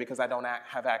narrative because I don't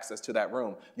have access to that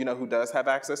room. You know who does have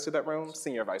access to that room?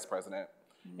 Senior Vice President.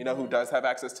 You know who does have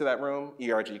access to that room?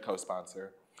 ERG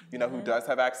co-sponsor. You know who does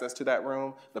have access to that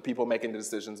room? The people making the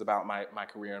decisions about my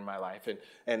career and my life,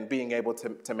 and being able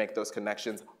to make those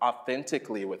connections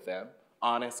authentically with them,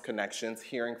 honest connections,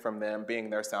 hearing from them, being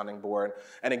their sounding board.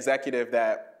 An executive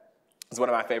that is one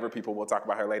of my favorite people. We'll talk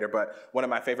about her later, but one of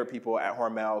my favorite people at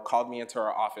Hormel called me into her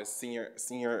office,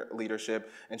 senior leadership,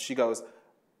 and she goes,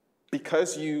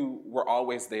 because you were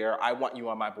always there, I want you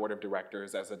on my board of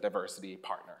directors as a diversity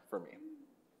partner for me.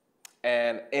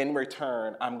 And in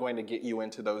return, I'm going to get you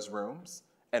into those rooms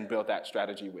and build that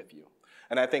strategy with you.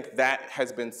 And I think that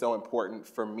has been so important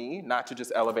for me, not to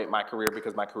just elevate my career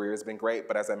because my career has been great,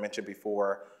 but as I mentioned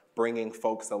before, bringing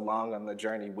folks along on the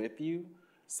journey with you.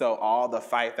 So all the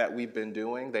fight that we've been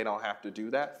doing, they don't have to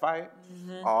do that fight.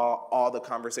 All the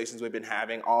conversations we've been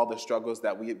having, all the struggles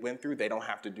that we went through, they don't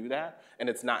have to do that. And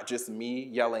it's not just me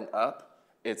yelling up,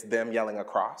 it's them yelling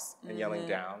across and yelling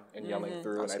down and yelling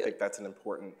through. And I think that's an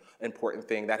important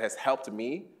thing that has helped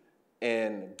me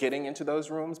in getting into those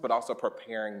rooms, but also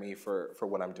preparing me for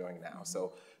what I'm doing now.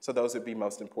 So those would be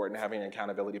most important, having an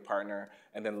accountability partner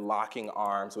and then locking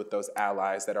arms with those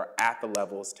allies that are at the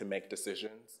levels to make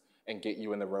decisions and get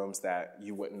you in the rooms that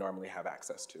you wouldn't normally have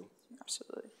access to.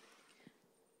 Absolutely.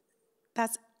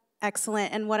 That's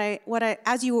excellent. And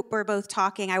as you were both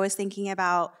talking, I was thinking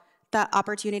about the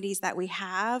opportunities that we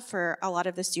have for a lot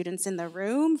of the students in the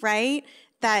room, right?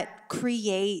 That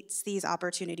creates these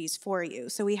opportunities for you.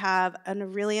 So we have a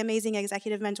really amazing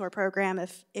executive mentor program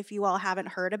if you all haven't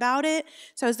heard about it.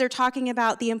 So as they're talking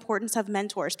about the importance of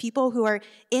mentors, people who are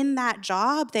in that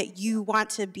job that you want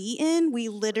to be in, we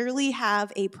literally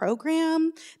have a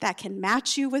program that can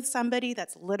match you with somebody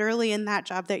that's literally in that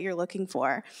job that you're looking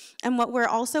for. And what we're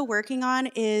also working on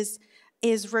is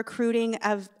recruiting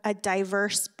of a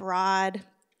diverse, broad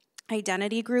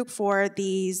identity group for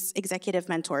these executive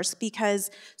mentors because,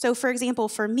 so for example,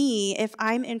 for me, if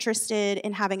I'm interested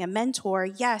in having a mentor,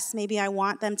 yes, maybe I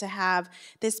want them to have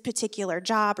this particular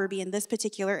job or be in this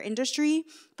particular industry,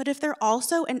 but if they're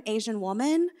also an Asian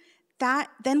woman,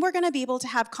 then we're going to be able to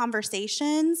have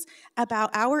conversations about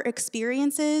our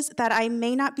experiences that I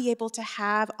may not be able to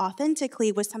have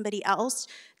authentically with somebody else,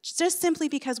 just simply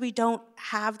because we don't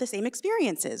have the same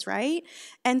experiences, right?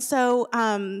 And so,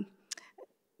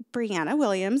 Brianna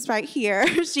Williams right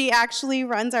here, she actually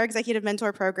runs our executive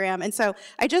mentor program. And so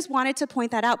I just wanted to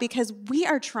point that out because we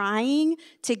are trying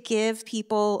to give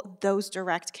people those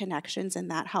direct connections and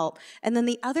that help. And then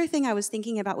the other thing I was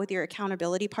thinking about with your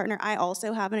accountability partner, I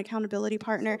also have an accountability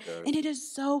partner, and it is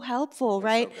so helpful,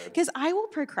 right? Because I will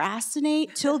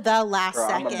procrastinate till the last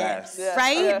second, I'm a mess.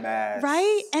 right? I'm a mess.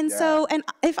 Right? And so, and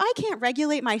if I can't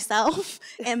regulate myself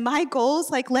and my goals,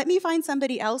 like let me find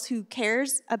somebody else who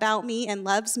cares about me and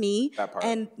loves me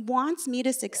and wants me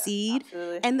to succeed,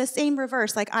 and the same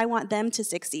reverse, like I want them to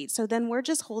succeed. So then we're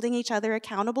just holding each other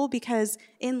accountable because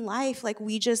in life, like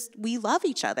we love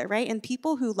each other, right? And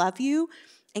people who love you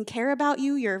and care about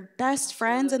you, your best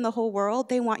friends in the whole world,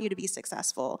 they want you to be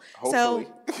successful. Hopefully.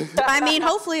 So, I mean,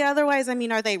 hopefully, otherwise, I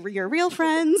mean, are they your real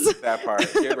friends? That part,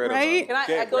 get rid right? of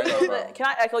them. Can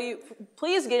I echo you?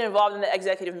 Please get involved in the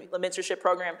executive mentorship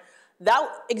program. That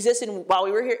existed while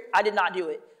we were here. I did not do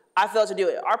it. I failed to do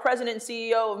it. Our president and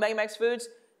CEO of Megamex Foods,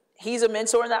 he's a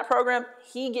mentor in that program.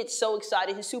 He gets so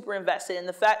excited. He's super invested. And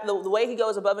the way he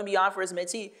goes above and beyond for his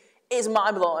mentee is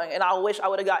mind-blowing. And I wish I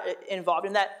would have got involved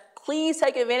in that. Please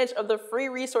take advantage of the free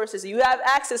resources you have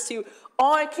access to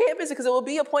on campus, because it will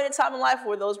be a point in time in life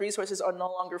where those resources are no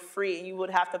longer free and you would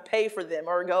have to pay for them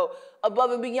or go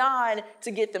above and beyond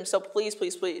to get them. So please,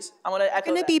 please, please. I want to echo that.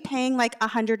 You're going to be paying like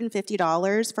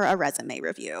 $150 for a resume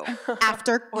review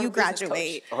after you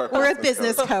graduate. Or a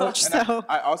business coach. So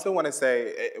I also want to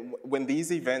say, when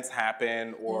these events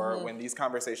happen or when these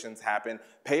conversations happen,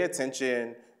 pay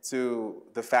attention to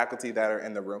the faculty that are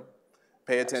in the room.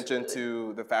 Pay attention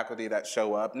to the faculty that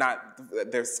show up.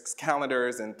 There's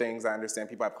calendars and things, I understand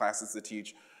people have classes to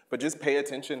teach, but just pay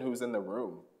attention who's in the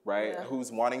room, right? Yeah.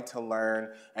 Who's wanting to learn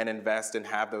and invest and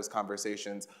have those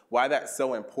conversations. Why that's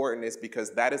so important is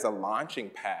because that is a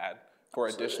launching pad for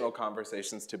additional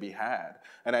conversations to be had.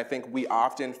 And I think we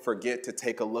often forget to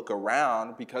take a look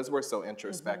around because we're so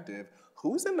introspective.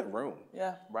 Who's in the room,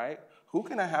 right? Who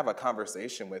can I have a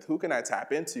conversation with? Who can I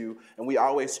tap into? And we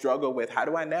always struggle with, how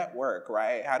do I network,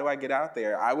 right? How do I get out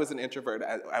there? I was an introvert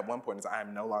at one point.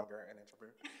 I'm no longer an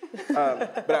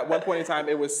introvert. But at one point in time,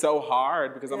 it was so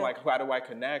hard because I'm like, how do I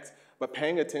connect? But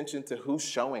paying attention to who's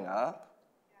showing up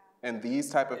and these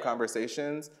type of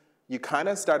conversations, you kind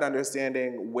of start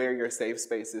understanding where your safe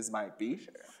spaces might be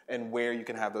and where you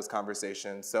can have those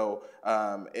conversations. So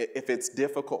if it's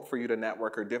difficult for you to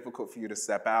network or difficult for you to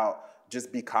step out,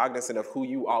 just be cognizant of who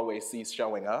you always see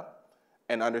showing up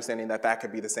and understanding that that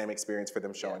could be the same experience for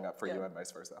them showing up for you and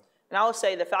vice versa. And I would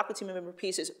say the faculty member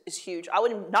piece is huge. I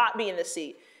would not be in this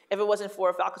seat if it wasn't for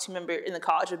a faculty member in the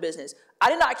College of Business. I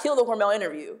did not kill the Hormel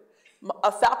interview.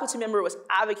 A faculty member was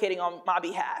advocating on my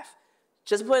behalf.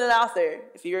 Just putting it out there.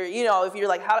 If you're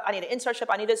like, I need an internship,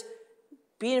 I need this,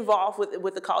 be involved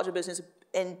with the College of Business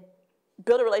and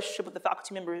build a relationship with the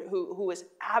faculty member who is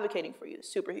advocating for you. It's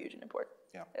super huge and important.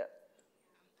 Yeah.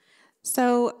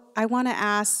 So I want to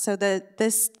ask, so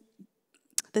this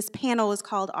panel is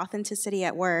called Authenticity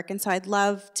at Work, and so I'd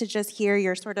love to just hear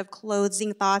your sort of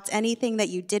closing thoughts, anything that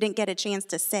you didn't get a chance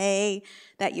to say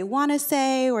that you want to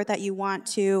say or that you want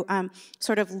to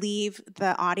sort of leave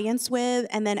the audience with,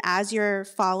 and then as you're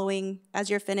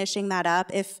finishing that up,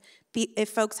 if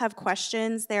folks have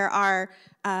questions, there are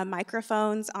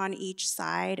microphones on each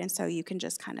side, and so you can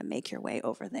just kind of make your way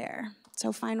over there.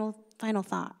 So final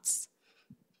thoughts.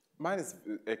 Mine is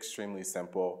extremely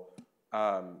simple.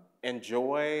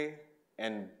 Enjoy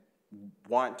and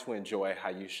want to enjoy how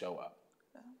you show up.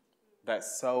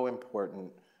 That's so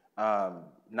important.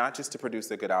 Not just to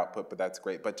produce a good output, but that's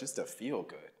great, but just to feel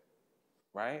good,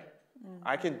 right?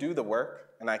 I can do the work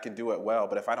and I can do it well,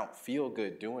 but if I don't feel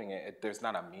good doing it, there's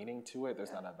not a meaning to it,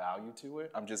 there's not a value to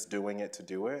it. I'm just doing it to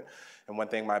do it. And one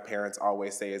thing my parents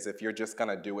always say is if you're just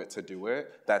gonna do it to do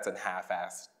it, that's a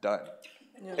half-assed done.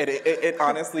 It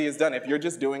honestly is done. If you're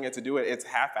just doing it to do it, it's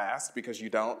half-assed because you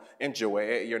don't enjoy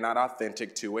it, you're not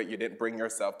authentic to it, you didn't bring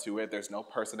yourself to it, there's no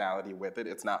personality with it,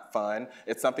 it's not fun,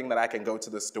 it's something that I can go to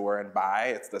the store and buy,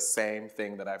 it's the same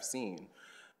thing that I've seen.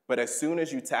 But as soon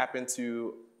as you tap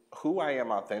into who I am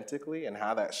authentically and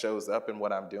how that shows up in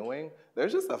what I'm doing,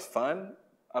 there's just a fun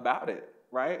about it.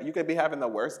 right? You could be having the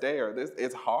worst day or this,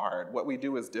 it's hard. What we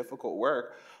do is difficult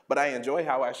work, but I enjoy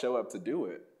how I show up to do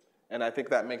it. And I think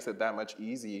that makes it that much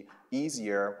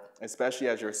easier, especially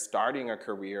as you're starting a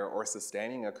career or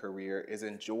sustaining a career, is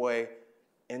enjoy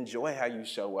how you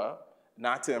show up,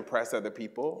 not to impress other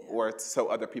people or so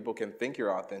other people can think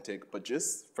you're authentic, but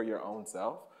just for your own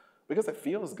self, because it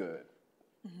feels good.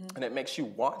 And it makes you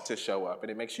want to show up,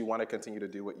 and it makes you want to continue to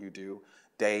do what you do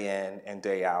day in and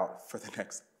day out for the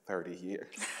next 30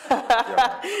 years.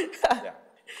 Yeah.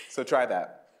 So try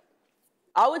that.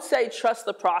 I would say trust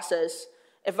the process.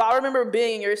 If I remember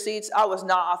being in your seats, I was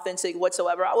not authentic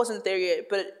whatsoever. I wasn't there yet,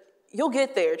 but you'll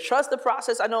get there. Trust the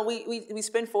process. I know we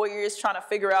spend 4 years trying to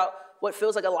figure out what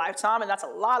feels like a lifetime, and that's a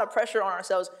lot of pressure on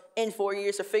ourselves in 4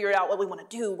 years to figure out what we want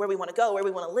to do, where we want to go, where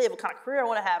we want to live, what kind of career I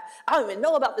want to have. I don't even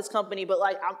know about this company, but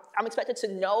like I'm expected to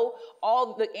know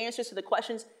all the answers to the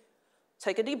questions.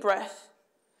 Take a deep breath.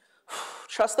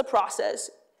 Trust the process.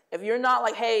 If you're not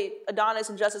like, hey, Adonis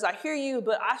and Justice, I hear you,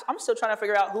 but I'm still trying to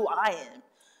figure out who I am.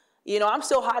 You know, I'm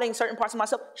still hiding certain parts of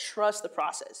myself. Trust the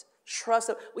process.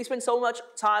 We spend so much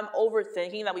time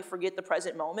overthinking that we forget the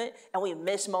present moment and we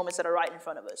miss moments that are right in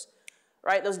front of us,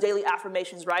 right? Those daily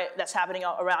affirmations, right, that's happening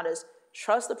around us.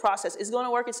 Trust the process. It's going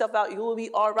to work itself out. You will be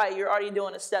all right. You're already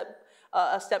doing a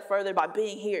step further by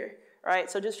being here, right?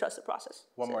 So just trust the process.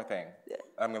 One more thing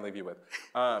I'm going to leave you with.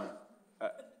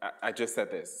 I just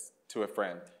said this to a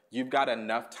friend. You've got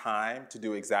enough time to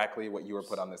do exactly what you were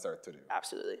put on this earth to do.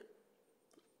 Absolutely.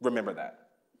 Remember that.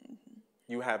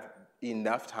 You have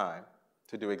enough time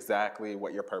to do exactly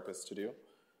what you're purposed to do.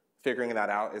 Figuring that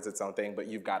out is its own thing, but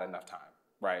you've got enough time,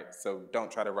 right? So don't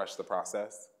try to rush the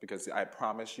process, because I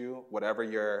promise you, whatever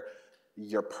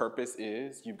your purpose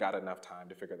is, you've got enough time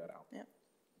to figure that out. Yeah.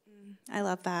 I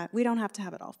love that. We don't have to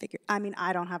have it all figured. I mean,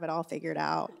 I don't have it all figured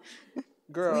out.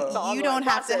 Girl. You don't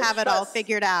have to have it all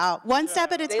figured out. One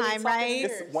step at a time, right?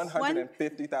 It's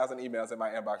 150,000 emails in my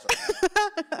inbox.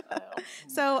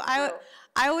 So I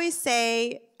always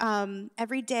say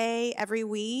every day, every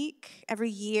week, every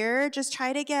year, just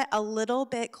try to get a little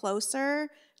bit closer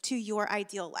to your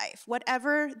ideal life,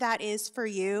 whatever that is for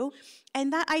you.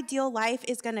 And that ideal life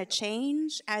is going to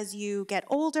change as you get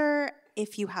older.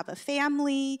 If you have a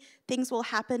family, things will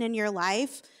happen in your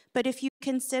life. But if you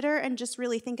consider and just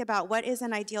really think about what is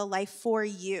an ideal life for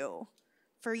you,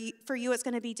 it's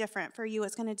going to be different. For you,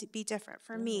 it's going to be different.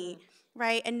 For me,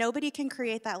 right? And nobody can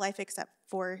create that life except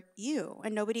for you.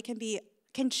 And nobody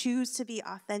can choose to be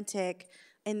authentic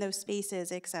in those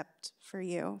spaces except for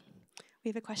you. We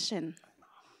have a question.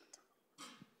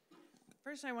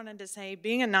 First, I wanted to say,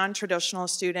 being a non-traditional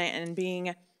student and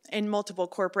being in multiple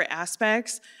corporate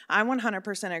aspects, I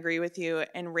 100% agree with you.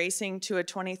 And racing to a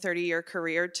 20, 30-year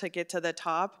career to get to the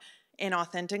top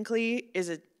inauthentically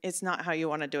it's not how you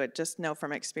want to do it. Just know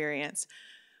from experience.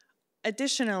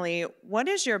 Additionally, what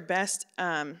is your best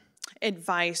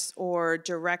advice or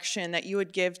direction that you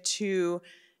would give to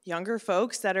younger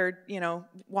folks that are,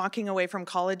 walking away from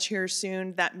college here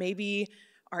soon, that maybe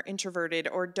are introverted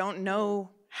or don't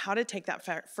know how to take that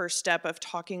first step of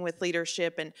talking with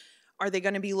leadership, and are they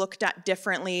going to be looked at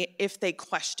differently if they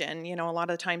question? A lot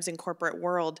of times in corporate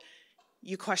world,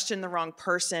 you question the wrong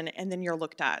person and then you're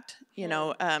looked at,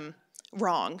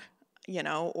 wrong,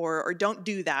 or don't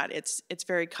do that. It's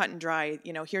very cut and dry.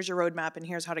 Here's your roadmap and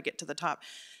here's how to get to the top.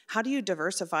 How do you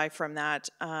diversify from that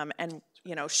and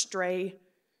stray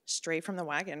from the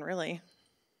wagon, really?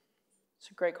 It's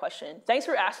a great question. Thanks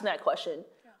for asking that question.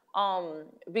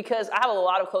 Because I have a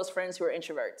lot of close friends who are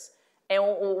introverts. And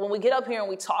when we get up here and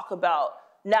we talk about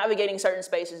navigating certain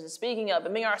spaces and speaking up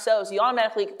and being ourselves, you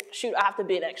automatically, I have to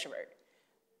be an extrovert.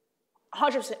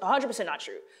 100% not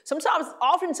true.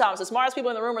 Oftentimes, the smartest people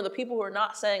in the room are the people who are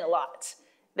not saying a lot.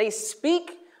 They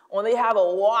speak when they have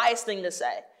a wise thing to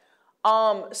say.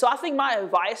 So I think my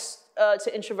advice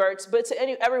to introverts, but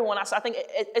to everyone else, I think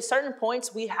at certain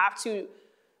points we have to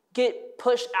get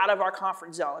pushed out of our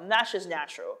comfort zone, and that's just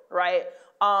natural, right?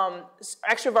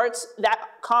 Extroverts,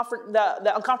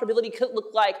 the uncomfortability could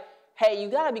look like, hey, you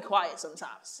gotta be quiet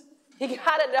sometimes. You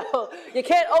gotta know, you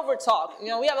can't overtalk.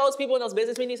 We have those people in those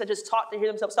business meetings that just talk to hear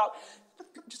themselves talk.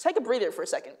 Just take a breather for a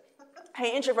second.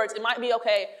 Hey, introverts, it might be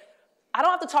okay. I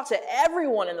don't have to talk to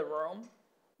everyone in the room,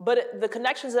 but the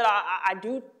connections that I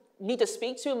do need to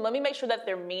speak to, let me make sure that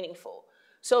they're meaningful.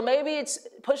 So maybe it's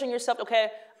pushing yourself,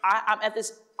 okay, I'm at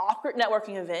this awkward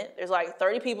networking event. There's like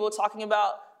 30 people talking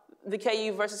about the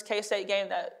KU versus K-State game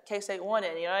that K-State won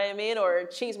in, you know what I mean? Or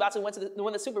Chiefs about to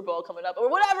win the Super Bowl coming up, or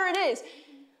whatever it is.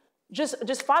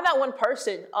 Just find that one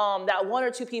person, that one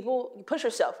or two people, push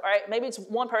yourself, all right? Maybe it's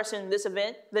one person this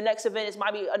event, the next event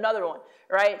might be another one,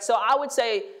 right? So I would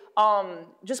say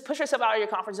just push yourself out of your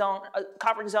comfort zone.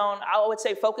 I would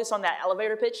say focus on that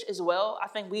elevator pitch as well. I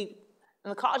think in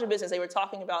the College of Business, they were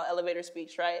talking about elevator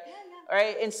speech, right? Yeah.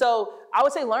 Right? And so I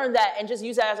would say learn that and just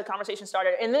use that as a conversation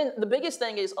starter. And then the biggest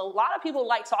thing is a lot of people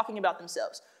like talking about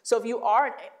themselves. So if you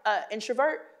are an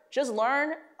introvert, just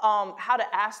learn how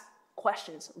to ask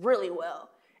questions really well.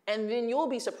 And then you'll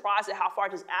be surprised at how far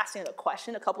just asking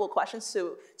a couple of questions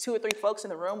to 2 or 3 folks in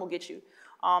the room will get you.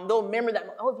 They'll remember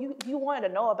that, if you wanted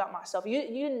to know about myself, you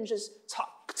didn't just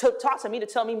talk to me to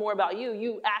tell me more about you.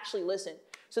 You actually listened.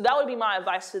 So that would be my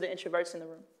advice to the introverts in the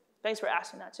room. Thanks for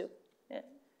asking that too. Yeah.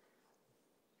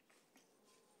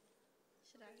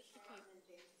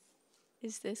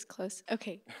 Is this close?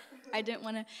 Okay.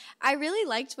 I really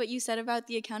liked what you said about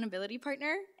the accountability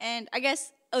partner. And I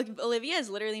guess Olivia is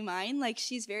literally mine. Like,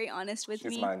 she's very honest with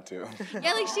me. She's mine too.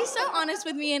 Yeah, like, she's so honest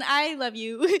with me, and I love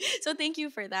you. So thank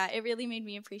you for that. It really made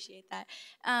me appreciate that.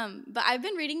 But I've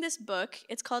been reading this book.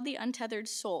 It's called The Untethered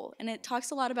Soul, and it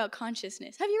talks a lot about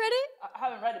consciousness. Have you read it? I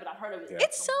haven't read it, but I've heard of it. Yeah.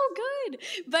 It's so good.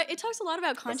 But it talks a lot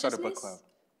about consciousness. Let's start a book club.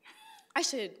 I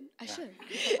should.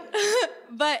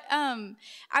 But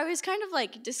I was kind of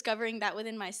like discovering that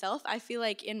within myself. I feel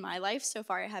like in my life so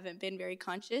far I haven't been very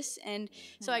conscious. And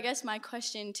so I guess my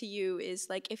question to you is,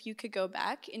 like, if you could go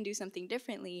back and do something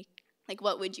differently, like,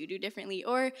 what would you do differently?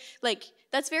 Or, like,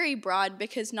 that's very broad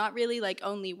because not really like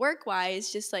only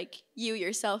work-wise, just like you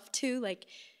yourself too. Like,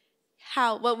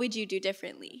 what would you do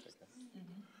differently?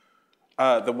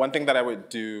 The one thing that I would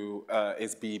do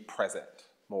is be present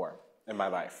more in my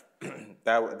life.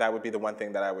 That would be the one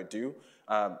thing that I would do.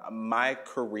 My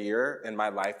career and my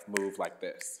life move like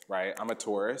this, right? I'm a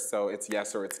tourist, so it's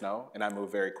yes or it's no, and I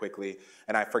move very quickly,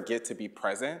 and I forget to be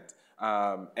present.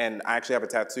 And I actually have a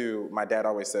tattoo. My dad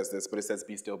always says this, but it says,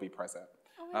 "Be still, be present."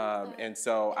 And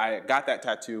so I got that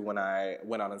tattoo when I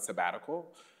went on a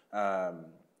sabbatical,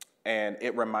 and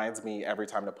it reminds me every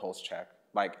time to pulse check.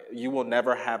 Like, you will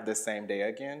never have this same day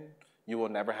again. You will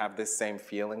never have this same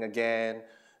feeling again.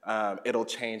 It'll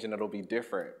change and it'll be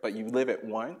different, but you live it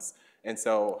once. And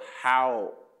so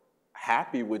how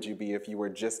happy would you be if you were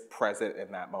just present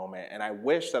in that moment? And I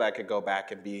wish that I could go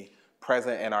back and be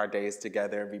present in our days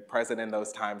together and be present in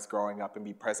those times growing up and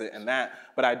be present in that.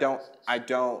 But I don't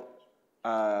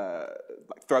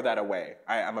throw that away.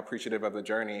 I'm appreciative of the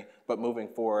journey, but moving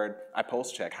forward, I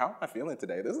pulse check. How am I feeling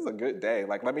today? This is a good day.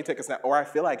 Like, let me take a snap. Or I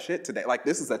feel like shit today. Like,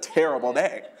 this is a terrible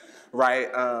day,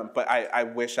 right? But I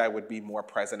wish I would be more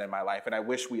present in my life, and I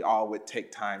wish we all would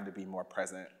take time to be more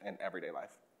present in everyday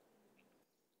life.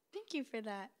 Thank you for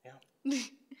that. Yeah.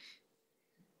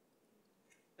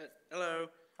 Hello.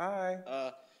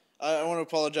 Hi. I want to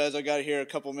apologize. I got here a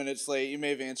couple minutes late. You may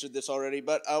have answered this already,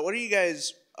 but what are you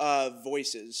guys'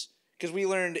 voices? Because we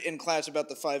learned in class about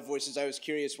the 5 voices. I was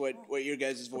curious what your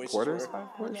guys' voices were. 5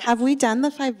 voices? Have we done the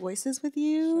 5 voices with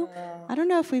you? I don't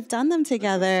know if we've done them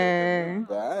together.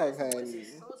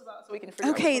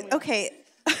 Okay.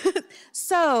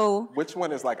 So. Which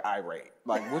one is like irate?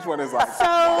 Like, which one is like.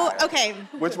 Okay.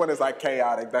 Which one is like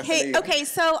chaotic? That's me. Okay,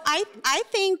 so I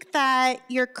think that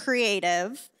you're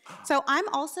creative. So I'm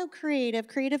also creative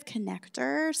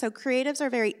connector. So creatives are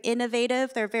very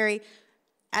innovative. They're very,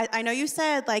 I know you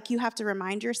said, like, you have to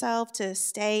remind yourself to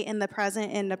stay in the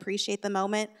present and appreciate the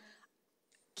moment.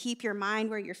 Keep your mind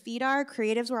where your feet are.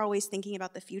 Creatives, we're always thinking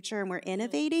about the future and we're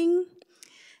innovating.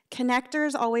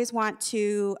 Connectors always want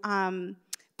to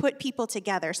put people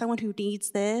together. Someone who needs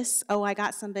this, I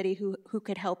got somebody who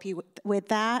could help you with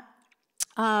that.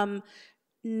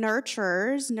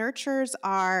 Nurturers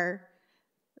are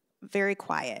very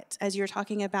quiet. As you're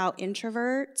talking about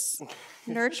introverts,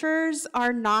 nurturers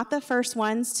are not the first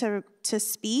ones to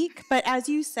speak, but as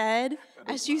you said,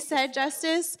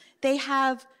 Justice, they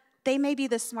may be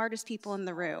the smartest people in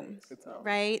the room,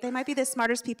 right? They might be the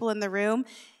smartest people in the room.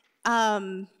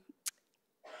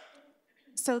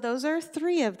 So those are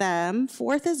 3 of them.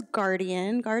 4th is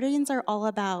guardian. Guardians are all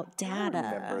about data.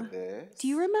 I remember this. Do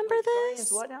you remember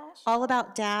this? What now? All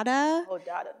about data. Oh,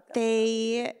 data.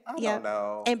 I don't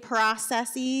know. And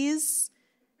processes.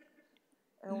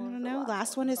 I don't know.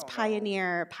 Last one is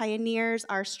pioneer. Pioneers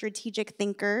are strategic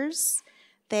thinkers.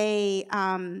 They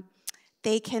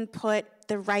can put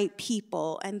the right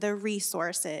people and the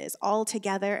resources all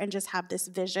together and just have this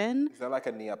vision. Is there like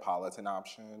a Neapolitan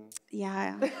option?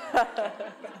 Yeah.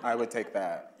 I would take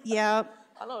that. Yeah.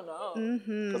 I don't know.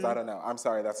 Because I don't know. I'm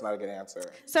sorry, that's not a good answer.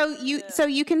 So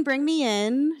you can bring me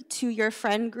in to your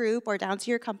friend group or down to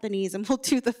your companies, and we'll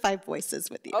do the 5 voices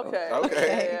with you. Okay.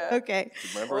 Okay.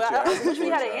 Remember Well, what you I asked wish we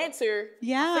for, had an Jack. answer.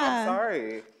 Yeah.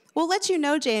 Sorry. We'll let you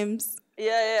know, James.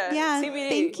 Yeah. Yeah, TBD.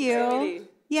 thank you. TBD.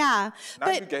 Yeah. Now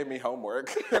you gave me homework.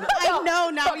 I know,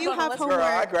 now you have homework. Girl,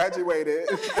 I graduated.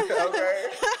 Okay.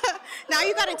 Now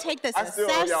you got to take this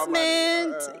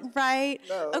assessment, right?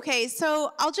 No. Okay,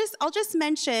 so I'll just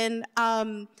mention,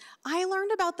 I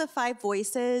learned about the 5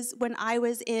 voices when I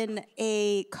was in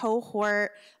a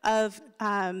cohort of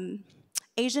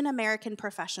Asian American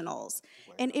professionals.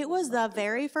 And it was the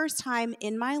very first time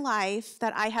in my life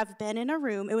that I have been in a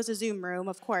room, it was a Zoom room,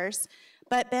 of course,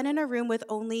 but been in a room with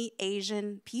only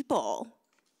Asian people.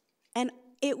 And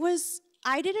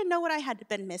I didn't know what I had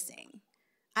been missing.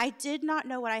 I did not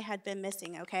know what I had been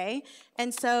missing, okay?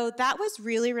 And so that was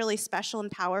really, really special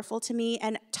and powerful to me.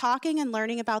 And talking and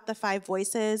learning about the 5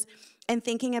 voices and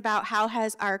thinking about how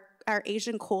has our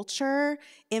Asian culture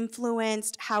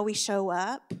influenced how we show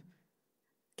up.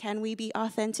 Can we be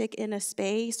authentic in a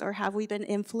space, or have we been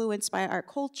influenced by our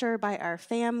culture, by our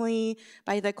family,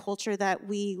 by the culture that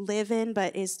we live in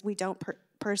but we don't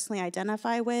personally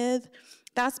identify with?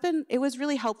 It was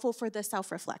really helpful for the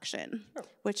self-reflection,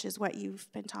 which is what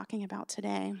you've been talking about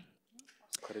today.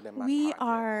 Put it in my We pocket.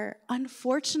 are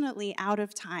unfortunately out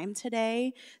of time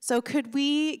today, so could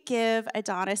we give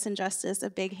Adonis and Justice a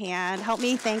big hand? Help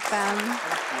me thank them.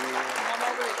 Thank you.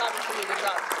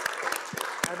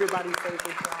 Everybody say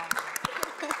good job.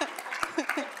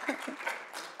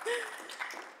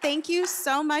 Thank you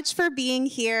so much for being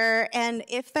here. And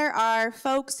if there are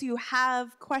folks who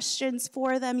have questions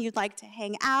for them, you'd like to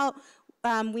hang out,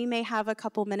 we may have a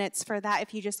couple minutes for that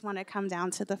if you just want to come down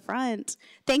to the front.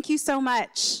 Thank you so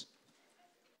much.